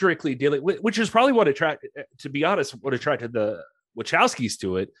strictly dealing with, which is probably what attracted, to be honest, what attracted the Wachowskis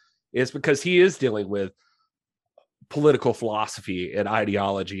to it, is because he is dealing with political philosophy and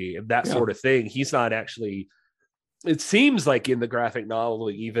ideology and that sort of thing. He's not actually, it seems like in the graphic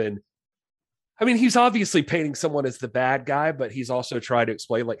novel, even, I mean, he's obviously painting someone as the bad guy, but he's also trying to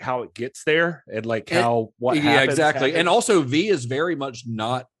explain like how it gets there and like what happens. Exactly. And also V is very much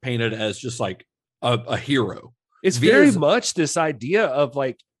not painted as just like a hero. It's very much this idea of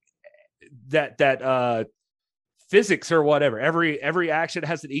like that physics or whatever. Every action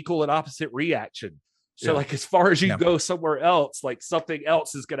has an equal and opposite reaction. So like as far as you go somewhere else, like something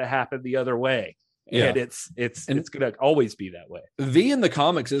else is going to happen the other way. And it's going to always be that way. V in the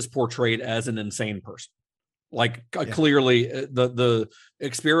comics is portrayed as an insane person. Like clearly the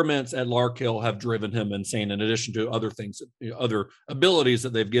experiments at Larkhill have driven him insane, in addition to other things, other abilities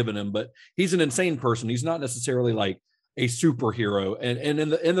that they've given him. But he's an insane person. He's not necessarily like a superhero. And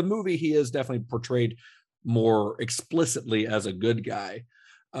in the movie, he is definitely portrayed more explicitly as a good guy.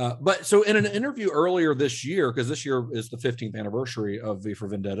 But so in an interview earlier this year, because this year is the 15th anniversary of V for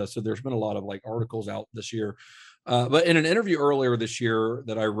Vendetta, so there's been a lot of like articles out this year. But in an interview earlier this year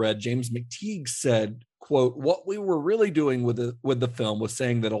that I read, James McTeague said, quote, "What we were really doing with the film was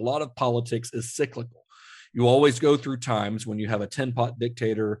saying that a lot of politics is cyclical. You always go through times when you have a tin-pot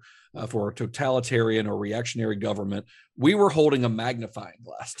dictator for a totalitarian or reactionary government. We were holding a magnifying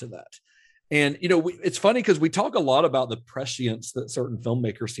glass to that." And, you know, it's funny because we talk a lot about the prescience that certain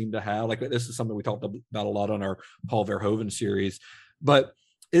filmmakers seem to have. Like this is something we talked about a lot on our Paul Verhoeven series. But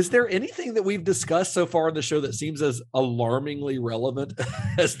is there anything that we've discussed so far in the show that seems as alarmingly relevant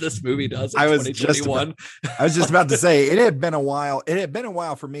as this movie does in 2021? I was just about to say, it had been a while. It had been a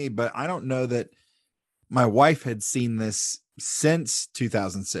while for me, but I don't know that my wife had seen this since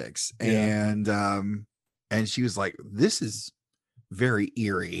 2006. And she was like, this is very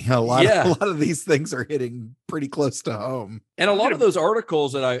eerie. A lot of these things are hitting pretty close to home. And a lot of those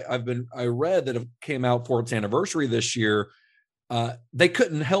articles that I read that have came out for its anniversary this year, they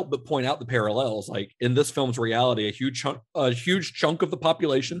couldn't help but point out the parallels. Like in this film's reality, a huge chunk of the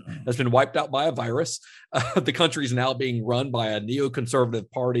population has been wiped out by a virus. The country is now being run by a neoconservative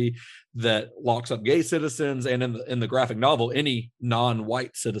party that locks up gay citizens, and in the graphic novel, any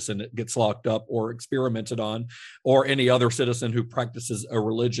non-white citizen that gets locked up or experimented on, or any other citizen who practices a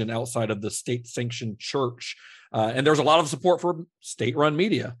religion outside of the state-sanctioned church. And there's a lot of support for state-run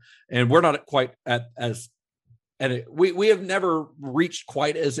media, and we're not quite we have never reached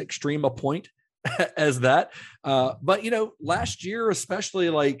quite as extreme a point as that. But, you know, last year, especially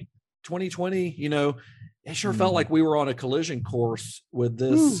like 2020, you know, it sure felt like we were on a collision course with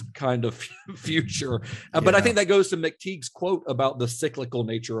this kind of future. But I think that goes to McTeague's quote about the cyclical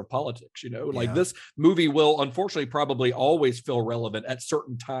nature of politics. You know, like this movie will unfortunately probably always feel relevant at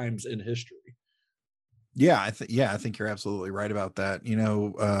certain times in history. Yeah, I think you're absolutely right about that. You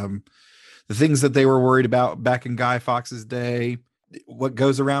know, the things that they were worried about back in Guy Fawkes's day, what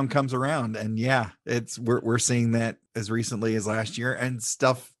goes around comes around. And we're seeing that as recently as last year, and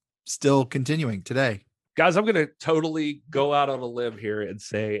stuff still continuing today. Guys, I'm going to totally go out on a limb here and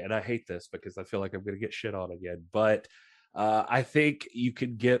say, and I hate this because I feel like I'm going to get shit on again, but I think you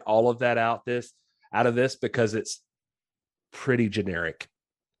can get all of that out of this because it's pretty generic.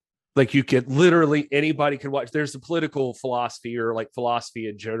 Like you could literally, anybody can watch. There's a political philosophy or like philosophy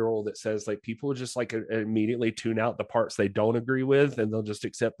in general that says like people just like immediately tune out the parts they don't agree with, and they'll just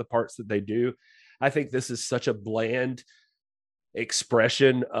accept the parts that they do. I think this is such a bland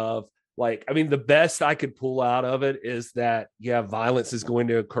expression of like, I mean, the best I could pull out of it is that, violence is going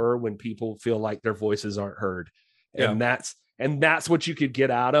to occur when people feel like their voices aren't heard. And that's what you could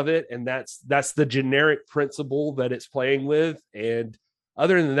get out of it. And that's the generic principle that it's playing with. And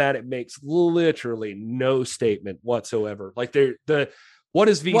other than that, it makes literally no statement whatsoever. Like what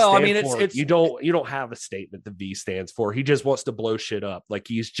does V stand for? You don't have a statement that V stands for. He just wants to blow shit up. Like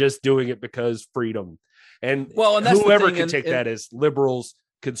he's just doing it because freedom. And whoever can take that as liberals,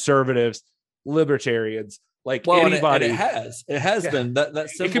 conservatives, libertarians, like anybody. And it has been that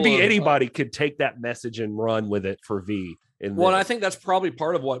it could be anybody could take that message and run with it for V. And I think that's probably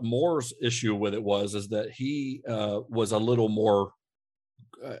part of what Moore's issue with it is that he was a little more,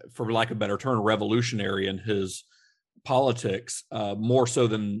 for lack of a better term, revolutionary in his politics, more so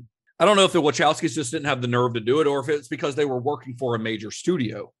than, I don't know if the Wachowskis just didn't have the nerve to do it, or if it's because they were working for a major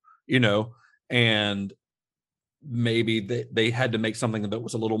studio, you know, and maybe they had to make something that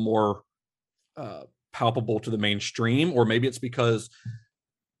was a little more palpable to the mainstream, or maybe it's because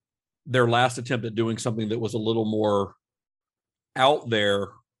their last attempt at doing something that was a little more out there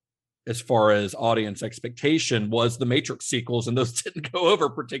as far as audience expectation was the Matrix sequels, and those didn't go over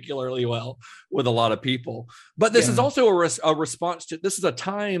particularly well with a lot of people. But this is also a response to, this is a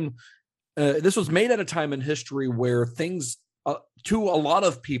time, this was made at a time in history where things, to a lot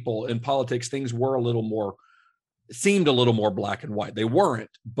of people in politics, things were seemed a little more black and white. They weren't,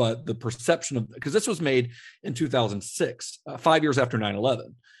 but the perception of, because this was made in 2006, 5 years after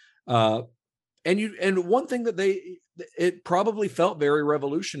 9/11. And one thing that it probably felt very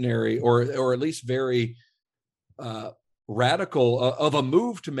revolutionary, or at least very radical of a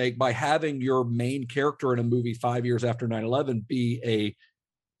move to make by having your main character in a movie 5 years after 9/11 be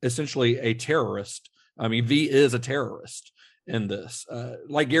essentially a terrorist. I mean, V is a terrorist in this.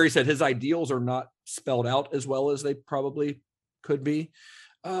 Like Gary said, his ideals are not spelled out as well as they probably could be.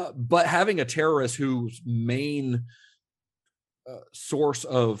 But having a terrorist whose main source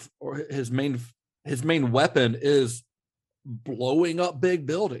of, or his main weapon is blowing up big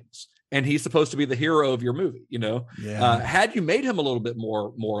buildings, and he's supposed to be the hero of your movie, had you made him a little bit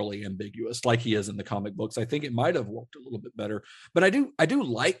more morally ambiguous like he is in the comic books, I think it might have worked a little bit better. But I do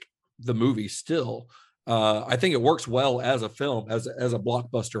like the movie still. I think it works well as a film, as a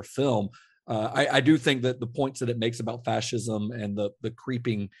blockbuster film. I do think that the points that it makes about fascism and the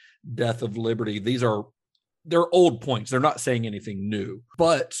creeping death of liberty, they're old points. They're not saying anything new,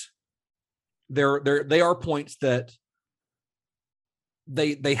 but they are points that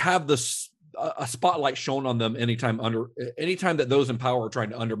they have a spotlight shown on them anytime that those in power are trying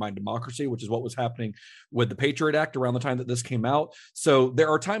to undermine democracy, which is what was happening with the Patriot Act around the time that this came out. So there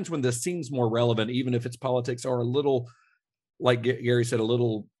are times when this seems more relevant, even if its politics are a little, like Gary said, a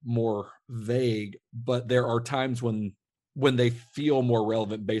little more vague, but there are times when they feel more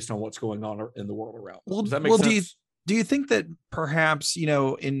relevant based on what's going on in the world around. Does that make sense? Do you think that perhaps,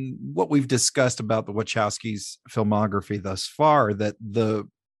 in what we've discussed about the Wachowskis' filmography thus far, that the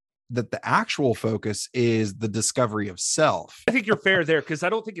actual focus is the discovery of self? I think you're fair there, because I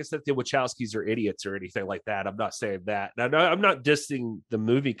don't think it's that the Wachowskis are idiots or anything like that. I'm not saying that. I'm not dissing the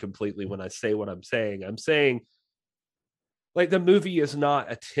movie completely when I say what I'm saying. I'm saying, like, the movie is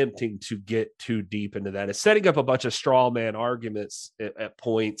not attempting to get too deep into that. It's setting up a bunch of straw man arguments at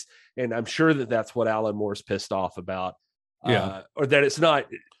points, and I'm sure that that's what Alan Moore's pissed off about. Or that it's not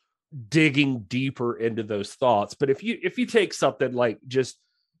digging deeper into those thoughts. But if you take something like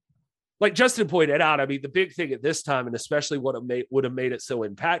Justin pointed out, I mean, the big thing at this time, and especially what would have made it so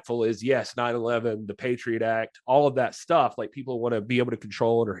impactful, is 9/11, the Patriot Act, all of that stuff. Like, people want to be able to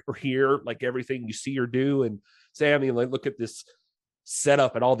control or hear like everything you see or do. And say, I mean, like, look at this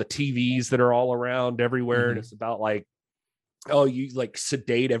setup and all the TVs that are all around everywhere. And it's about like, oh, you like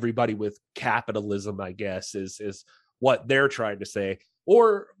sedate everybody with capitalism, I guess, is what they're trying to say,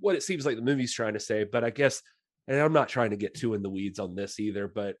 or what it seems like the movie's trying to say. But I guess, and I'm not trying to get too in the weeds on this either,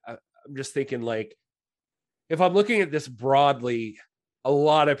 but I'm just thinking, like, if I'm looking at this broadly, a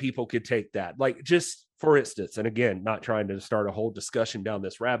lot of people could take that. Like, just for instance, and again, not trying to start a whole discussion down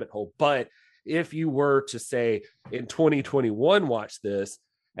this rabbit hole, but if you were to say in 2021, watch this,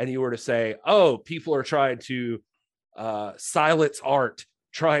 and you were to say, oh, people are trying to silence art,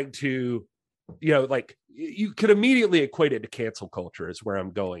 trying to, like, you could immediately equate it to cancel culture is where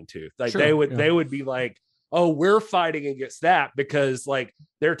I'm going to. Like, they would be like, oh, we're fighting against that because, like,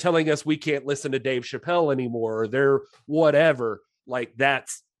 they're telling us we can't listen to Dave Chappelle anymore, or they're whatever. Like,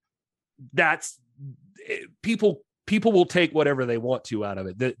 that's people will take whatever they want to out of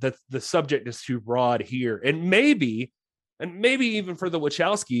it. The subject is too broad here. And maybe even for the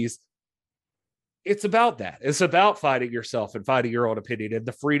Wachowskis, it's about that. It's about fighting yourself and fighting your own opinion and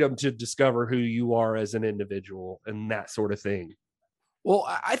the freedom to discover who you are as an individual and that sort of thing. Well,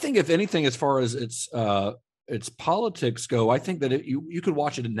 I think if anything, as far as its politics go, I think that you could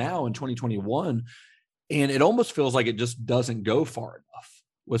watch it now in 2021, and it almost feels like it just doesn't go far enough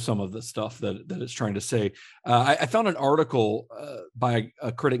with some of the stuff that it's trying to say. I found an article by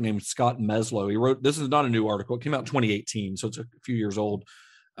a critic named Scott Meslow. He wrote, this is not a new article. It came out in 2018, so it's a few years old.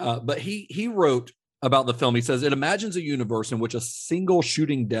 But he wrote about the film. He says, it imagines a universe in which a single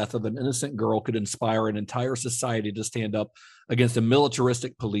shooting death of an innocent girl could inspire an entire society to stand up against a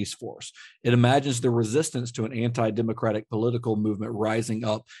militaristic police force. It imagines the resistance to an anti-democratic political movement rising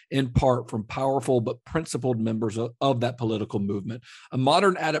up in part from powerful but principled members of that political movement. A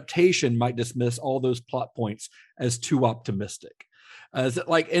modern adaptation might dismiss all those plot points as too optimistic.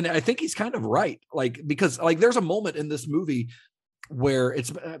 And I think he's kind of right. Like, because like there's a moment in this movie where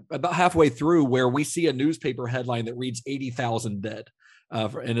it's about halfway through where we see a newspaper headline that reads 80,000 dead.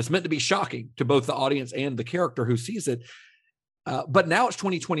 And it's meant to be shocking to both the audience and the character who sees it. But now it's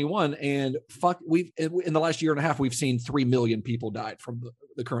 2021, and we've in the last year and a half we've seen 3 million people died from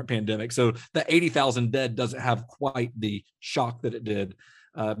the current pandemic. So the 80,000 dead doesn't have quite the shock that it did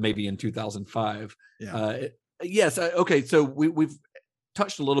maybe in 2005. Yeah. Yes. Okay. So we've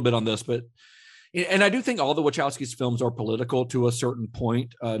touched a little bit on this, but and I do think all the Wachowskis films are political to a certain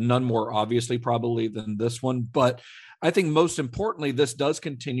point. None more obviously probably than this one, but I think most importantly, this does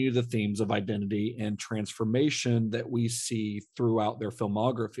continue the themes of identity and transformation that we see throughout their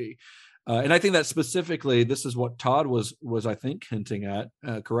filmography. And I think that specifically, this is what Todd was I think hinting at.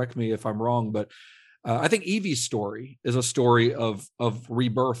 Correct me if I'm wrong, but I think Evie's story is a story of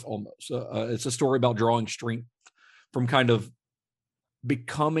rebirth almost. It's a story about drawing strength from kind of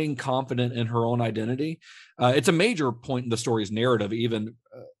becoming confident in her own identity. It's a major point in the story's narrative, even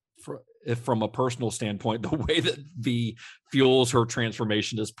if from a personal standpoint, the way that V fuels her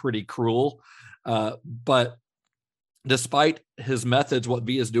transformation is pretty cruel. But despite his methods, what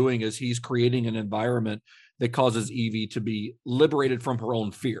V is doing is he's creating an environment that causes Evie to be liberated from her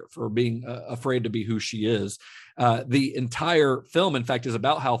own fear, for being afraid to be who she is. The entire film, in fact, is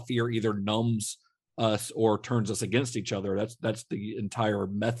about how fear either numbs us or turns us against each other. That's the entire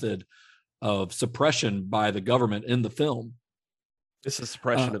method of suppression by the government in the film. This is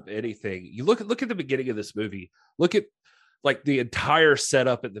suppression of anything. You look at the beginning of this movie. Look at like the entire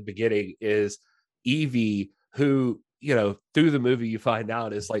setup at the beginning is Evie, who, you know, through the movie you find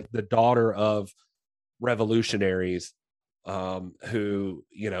out is like the daughter of revolutionaries, who,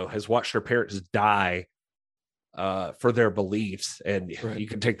 you know, has watched her parents die for their beliefs. And right. You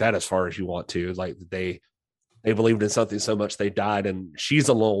can take that as far as you want to. Like they believed in something so much they died, and she's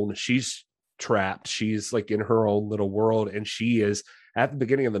alone. She's trapped. She's like in her own little world, and she is at the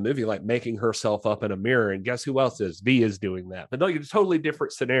beginning of the movie like making herself up in a mirror, and guess who else is? V is doing that. But no, it's a totally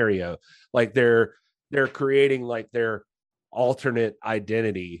different scenario. Like they're creating like their alternate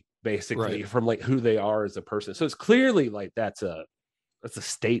identity basically, right, from like who they are as a person. So it's clearly like that's a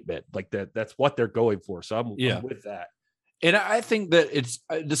statement, like that's what they're going for. So I'm with that. And I think that it's,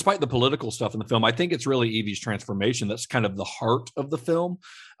 despite the political stuff in the film, I think it's really Evie's transformation that's kind of the heart of the film.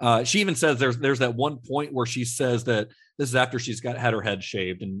 She even says there's that one point where she says that this is after she's had her head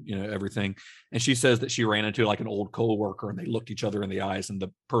shaved and, you know, everything. And she says that she ran into like an old coworker and they looked each other in the eyes and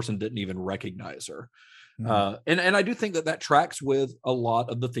the person didn't even recognize her. Mm-hmm. And I do think that tracks with a lot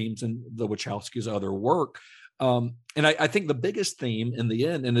of the themes in the Wachowskis' other work. And I think the biggest theme in the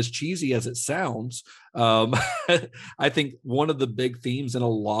end, and as cheesy as it sounds, I think one of the big themes in a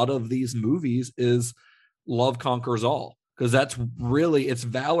lot of these movies is love conquers all, because that's really, it's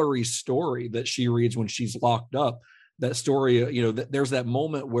Valerie's story that she reads when she's locked up. That story, you know, there's that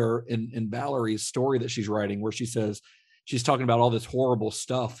moment where in Valerie's story that she's writing, where she says, she's talking about all this horrible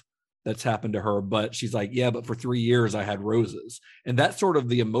stuff that's happened to her, but she's like, yeah, but for 3 years I had roses. And that's sort of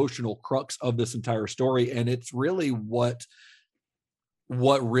the emotional crux of this entire story. And it's really what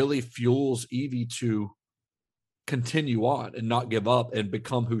really fuels Evie to continue on and not give up and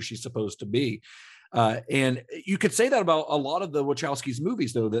become who she's supposed to be. And you could say that about a lot of the Wachowskis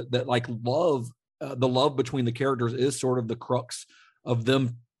movies, though, that like love, the love between the characters is sort of the crux of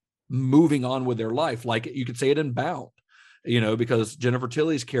them moving on with their life. Like you could say it in Bound, you know, because Jennifer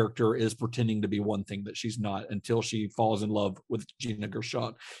Tilly's character is pretending to be one thing that she's not until she falls in love with Gina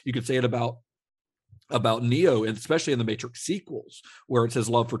Gershon. You could say it about Neo, and especially in the Matrix sequels, where it's his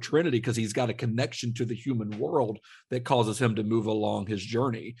love for Trinity, because he's got a connection to the human world that causes him to move along his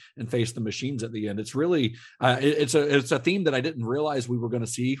journey and face the machines at the end. It's really it's a theme that I didn't realize we were going to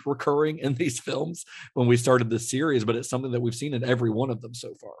see recurring in these films when we started this series, but it's something that we've seen in every one of them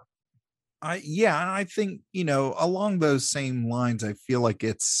so far. Yeah, and I think, you know, along those same lines, I feel like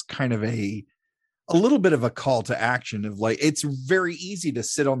it's kind of a little bit of a call to action of like, it's very easy to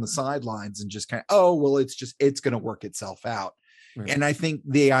sit on the sidelines and just kind of, oh, well, it's going to work itself out. Right. And I think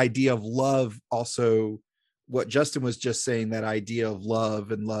the idea of love also, what Justin was just saying, that idea of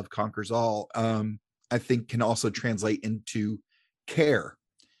love and love conquers all, I think can also translate into care,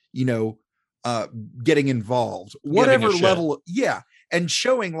 you know, getting involved, whatever level. Yeah. And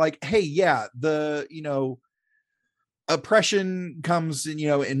showing like, hey, yeah, the, you know, oppression comes in, you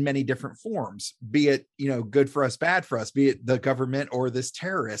know, in many different forms, be it, you know, good for us, bad for us, be it the government or this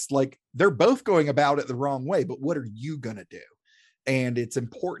terrorist, like they're both going about it the wrong way, but what are you going to do? And it's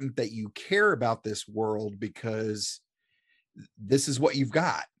important that you care about this world because this is what you've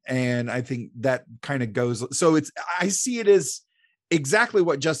got. And I think that kind of goes, so I see it as exactly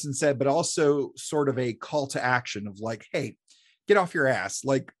what Justin said, but also sort of a call to action of like, hey, get off your ass,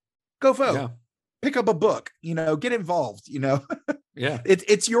 like go vote, pick up a book, you know, get involved, you know. Yeah.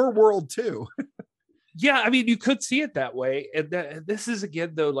 It's your world too. Yeah, I mean, you could see it that way. And this is,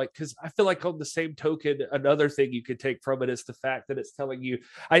 again, though, like, because I feel like on the same token, another thing you could take from it is the fact that it's telling you,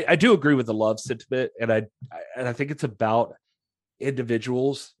 I do agree with the love sentiment, and I think it's about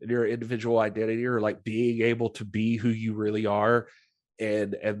individuals and your individual identity, or like being able to be who you really are,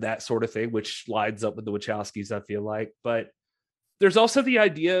 and that sort of thing, which lines up with the Wachowskis, I feel like. But there's also the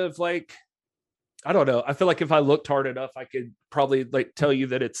idea of, like, I don't know, I feel like if I looked hard enough, I could probably like tell you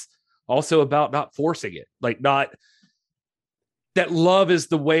that it's also about not forcing it, like not that love is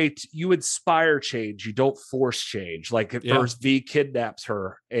the way you inspire change. You don't force change. Like at first V kidnaps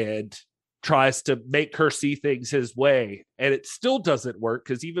her and tries to make her see things his way. And it still doesn't work,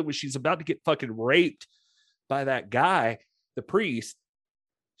 because even when she's about to get fucking raped by that guy, the priest,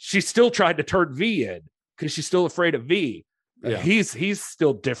 she's still trying to turn V in because she's still afraid of V. Yeah. He's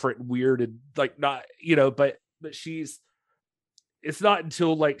still different and weird and like not, but it's not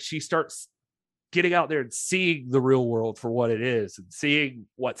until like she starts getting out there and seeing the real world for what it is and seeing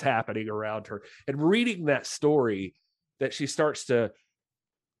what's happening around her and reading that story that she starts to,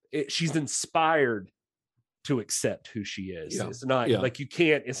 she's inspired to accept who she is. Yeah. It's not like you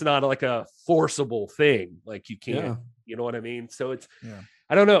can't, it's not like a forcible thing. Like you can't, you know what I mean? So it's,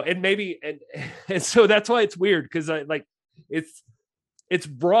 I don't know. And maybe, and so that's why it's weird. Cause it's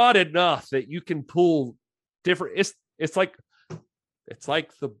broad enough that you can pull different, it's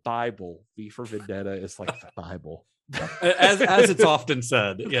like the Bible. V for Vendetta is like the Bible. as it's often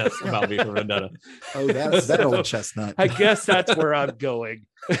said, yes, about V for Vendetta. Oh, that's that old chestnut. I guess that's where I'm going.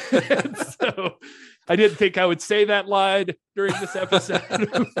 So I didn't think I would say that line during this episode.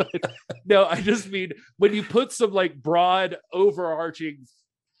 But no, I just mean when you put some like broad, overarching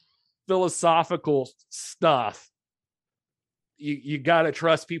philosophical stuff, you got to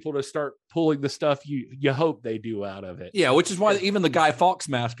trust people to start pulling the stuff you hope they do out of it. Yeah, which is why even the Guy Fawkes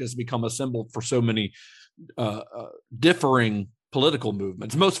mask has become a symbol for so many differing political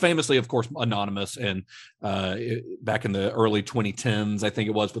movements. Most famously, of course, Anonymous, and back in the early 2010s, I think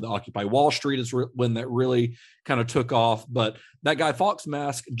it was, with Occupy Wall Street is when that really kind of took off. But that Guy Fawkes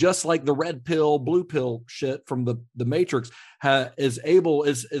mask, just like the red pill, blue pill shit from the Matrix, is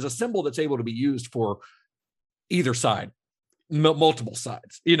a symbol that's able to be used for either side. Multiple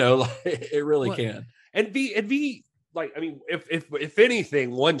sides, it really can. And V, like, I mean, if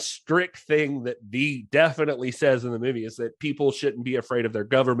anything, one strict thing that V definitely says in the movie is that people shouldn't be afraid of their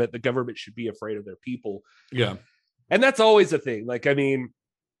government. The government should be afraid of their people. Yeah. And that's always a thing. Like, I mean,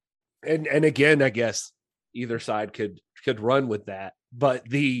 and again, I guess either side could run with that. But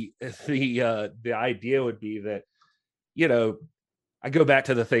the idea would be that, I go back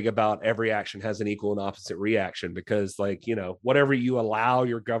to the thing about every action has an equal and opposite reaction, because like, whatever you allow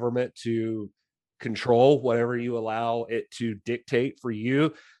your government to control, whatever you allow it to dictate for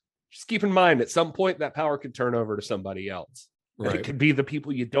you, just keep in mind at some point that power could turn over to somebody else. Right. It could be the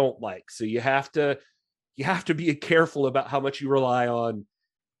people you don't like. So you have to be careful about how much you rely on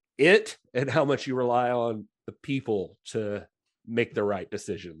it and how much you rely on the people to make the right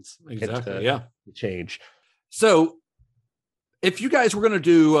decisions. Exactly. To change. So if you guys were going to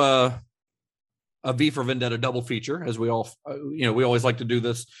do a V for Vendetta double feature, as we all, we always like to do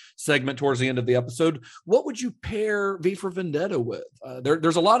this segment towards the end of the episode, what would you pair V for Vendetta with?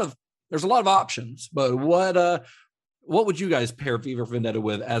 There's a lot of options, but what would you guys pair V for Vendetta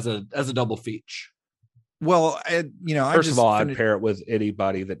with as a double feature? Well, first of all, I'd pair it with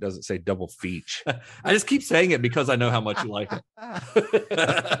anybody that doesn't say double feature. I just keep saying it because I know how much you like it.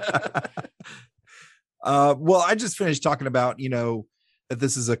 Well, I just finished talking about, that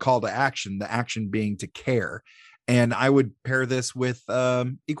this is a call to action, the action being to care. And I would pair this with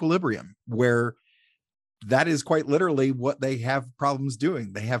Equilibrium, where that is quite literally what they have problems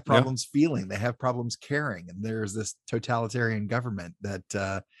doing. They have problems feeling, they have problems caring. And there's this totalitarian government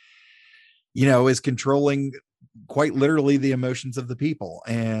that, is controlling quite literally the emotions of the people.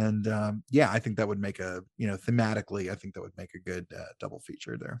 And I think that would make thematically, I think that would make a good double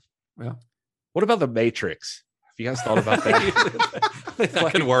feature there. Yeah. What about the Matrix? Have you guys thought about that?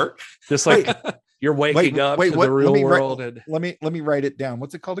 That can work. Just like you're waking up to the real world. Let me write it down.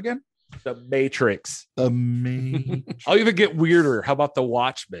 What's it called again? The Matrix. The Matrix. I'll even get weirder. How about the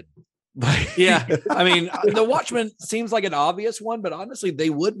Watchmen? Yeah, I mean, the Watchmen seems like an obvious one, but honestly, they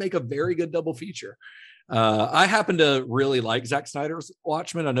would make a very good double feature. I happen to really like Zack Snyder's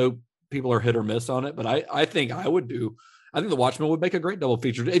Watchmen. I know people are hit or miss on it, but I think the Watchmen would make a great double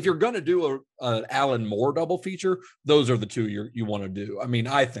feature. If you're going to do a Alan Moore double feature, those are the two you want to do. I mean,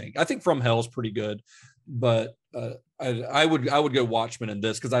 I think From Hell's pretty good, but I would go Watchmen in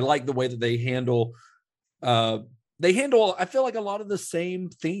this, because I like the way that they handle they handle, I feel like, a lot of the same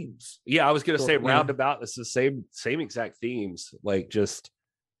themes. Yeah, I was gonna say You know? roundabout. It's the same exact themes. Like just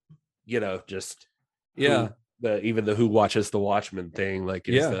Yeah. even the Who Watches the Watchmen thing. Like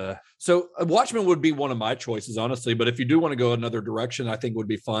is the So Watchmen would be one of my choices, honestly. But if you do want to go another direction, I think would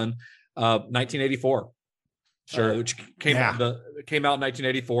be fun. 1984, which came out in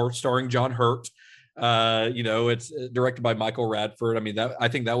 1984, starring John Hurt. It's directed by Michael Radford. I mean, I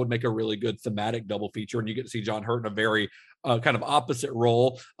think that would make a really good thematic double feature, and you get to see John Hurt in a very kind of opposite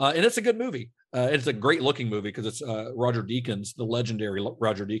role. And it's a good movie. It's a great looking movie because it's Roger Deakins, the legendary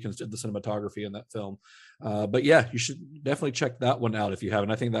Roger Deakins, did the cinematography in that film. But yeah, you should definitely check that one out if you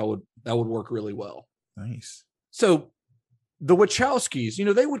haven't. I think that would work really well. Nice. So the Wachowskis,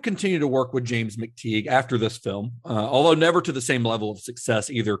 they would continue to work with James McTeague after this film, although never to the same level of success,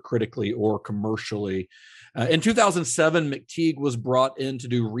 either critically or commercially. In 2007, McTeague was brought in to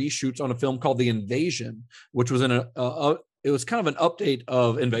do reshoots on a film called The Invasion, which was it was kind of an update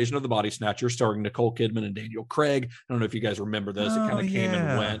of Invasion of the Body Snatchers, starring Nicole Kidman and Daniel Craig. I don't know if you guys remember this. It kind of came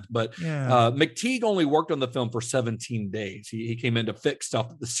and went, but McTeague only worked on the film for 17 days. He came in to fix stuff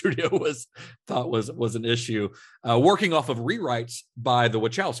that the studio thought was an issue, working off of rewrites by the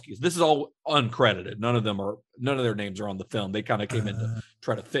Wachowskis. This is all uncredited. None of their names are on the film. They kind of came in to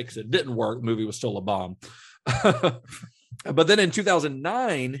try to fix it. Didn't work. The movie was still a bomb. But then in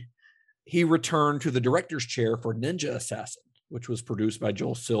 2009, he returned to the director's chair for Ninja Assassin, which was produced by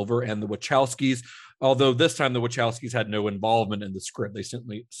Joel Silver and the Wachowskis. Although this time the Wachowskis had no involvement in the script. They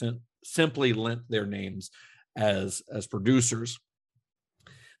simply lent their names as producers.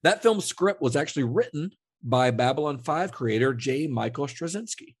 That film's script was actually written by Babylon 5 creator J. Michael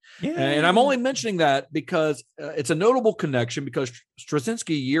Straczynski. Yeah. And I'm only mentioning that because it's a notable connection, because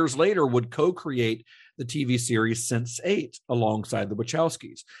Straczynski years later would co-create the TV series Sense8 alongside the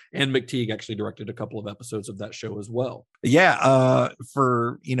Wachowskis. And McTeague actually directed a couple of episodes of that show as well. Yeah.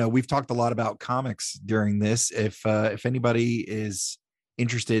 We've talked a lot about comics during this. If anybody is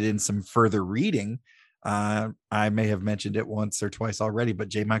interested in some further reading, I may have mentioned it once or twice already, but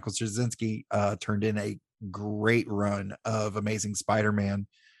J. Michael Straczynski turned in a great run of Amazing Spider-Man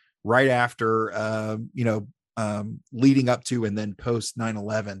right after, leading up to and then post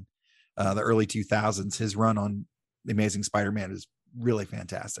 9/11, the early 2000s. His run on The Amazing Spider-Man is really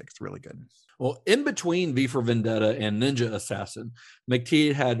fantastic. It's really good. Well, in between V for Vendetta and Ninja Assassin,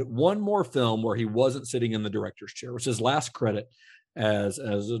 McTeague had one more film where he wasn't sitting in the director's chair, which is his last credit as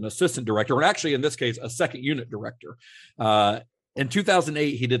an assistant director, and actually in this case a second unit director. In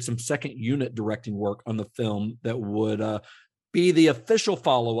 2008, he did some second unit directing work on the film that would be the official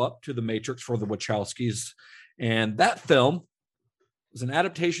follow-up to The Matrix for the Wachowskis. And that film was an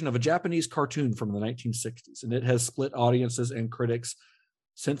adaptation of a Japanese cartoon from the 1960s, and it has split audiences and critics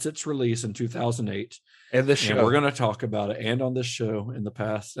since its release in 2008. And this show, and we're going to talk about it, and on this show in the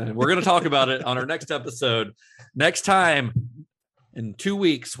past, and we're going to talk about it on our next episode. Next time, in 2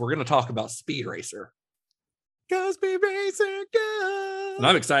 weeks, we're going to talk about Speed Racer. Go Speed Racer, go! And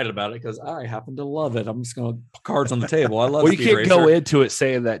I'm excited about it because I happen to love it. I'm just going to put cards on the table. I love. Well, Speed you can't Racer. go into it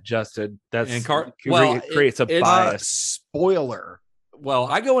saying that, Justin. That's creates a bias. Spoiler. Well,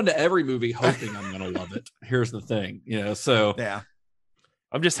 I go into every movie hoping I'm going to love it. Here's the thing, so yeah.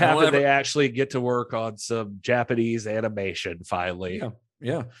 I'm just happy they actually get to work on some Japanese animation finally.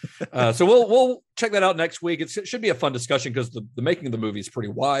 Yeah. So we'll check that out next week. It should be a fun discussion because the making of the movie is pretty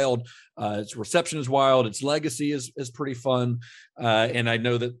wild. Its reception is wild. Its legacy is pretty fun. And I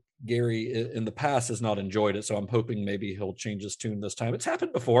know that Gary in the past has not enjoyed it. So I'm hoping maybe he'll change his tune this time. It's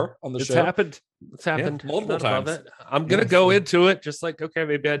happened before on the show. It's happened multiple times. I'm going to go into it just like, okay,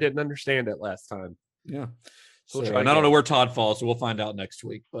 maybe I didn't understand it last time. Yeah. So, and I don't know where Todd falls, so we'll find out next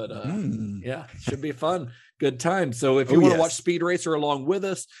week. But yeah, it should be fun. Good time. So if you want to watch Speed Racer along with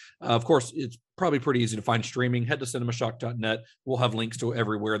us, of course, it's probably pretty easy to find streaming. Head to cinemashock.net. We'll have links to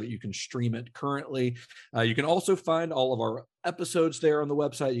everywhere that you can stream it currently. You can also find all of our episodes there on the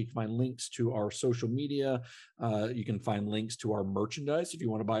website. You can find links to our social media. You can find links to our merchandise if you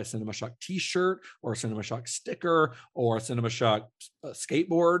want to buy a Cinema Shock t-shirt or a Cinema Shock sticker or a Cinema Shock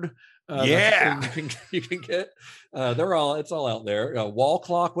skateboard. You can get it's all out there. Wall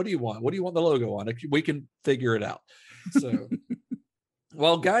clock. What do you want? What do you want the logo on? We can figure it out. So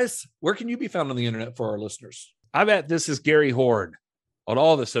well, guys, where can you be found on the internet for our listeners? I'm at This Is Gary Horde on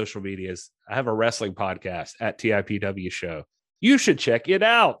all the social medias. I have a wrestling podcast at TIPW Show. You should check it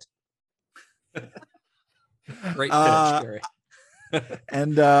out. Great pitch, Gary.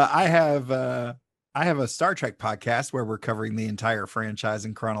 And I have a Star Trek podcast where we're covering the entire franchise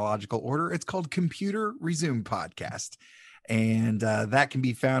in chronological order. It's called Computer Resume Podcast. And that can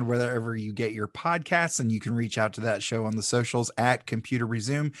be found wherever you get your podcasts, and you can reach out to that show on the socials at Computer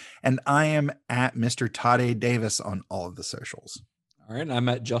Resume. And I am at Mr. Todd A. Davis on all of the socials. All right. And I'm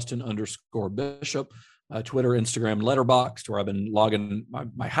at Justin_Bishop, Twitter, Instagram, Letterboxd, where I've been logging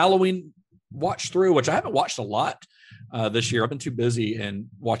my Halloween watch through, which I haven't watched a lot this year. I've been too busy and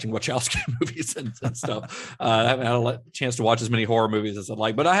watching Wachowski movies and stuff. I haven't had a chance to watch as many horror movies as I'd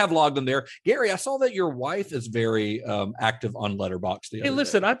like, but I have logged them there. Gary, I saw that your wife is very active on Letterboxd. Hey,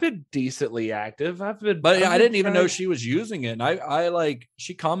 listen, I've been decently active. I didn't even know she was using it. And I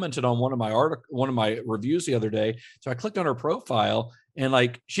she commented on one of my reviews the other day. So I clicked on her profile, and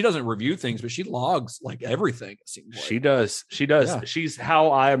like, she doesn't review things, but she logs like everything. It seems like. She does. Yeah. She's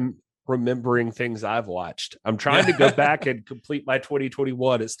how I'm remembering things I've watched. I'm trying to go back and complete my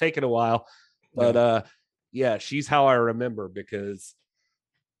 2021. It's taken a while, but she's how I remember, because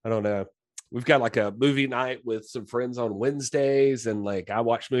I don't know. We've got like a movie night with some friends on Wednesdays, and like I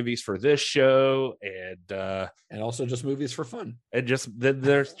watch movies for this show, and also just movies for fun. And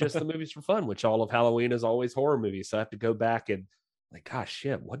there's just the movies for fun, which all of Halloween is always horror movies. So I have to go back and like, gosh,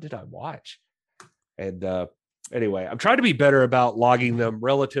 shit, what did I watch? And anyway, I'm trying to be better about logging them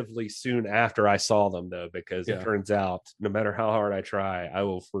relatively soon after I saw them, though, because it turns out no matter how hard I try, I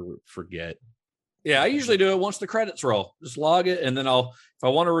will forget. Yeah, I usually do it once the credits roll. Just log it, and then if I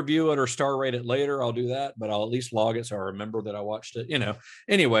want to review it or star rate it later, I'll do that. But I'll at least log it so I remember that I watched it.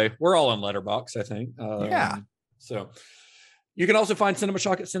 Anyway, we're all on Letterboxd, I think. So you can also find Cinema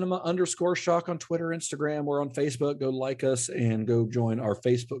Shock at cinema_shock on Twitter, Instagram. We're on Facebook. Go like us and go join our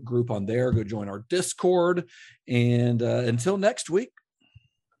Facebook group on there. Go join our Discord. And until next week,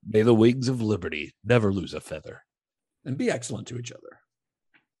 may the wings of liberty never lose a feather. And be excellent to each other.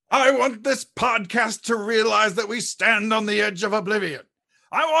 I want this podcast to realize that we stand on the edge of oblivion.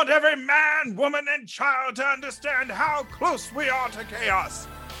 I want every man, woman, and child to understand how close we are to chaos.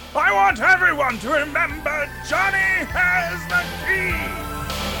 I want everyone to remember Johnny has the key.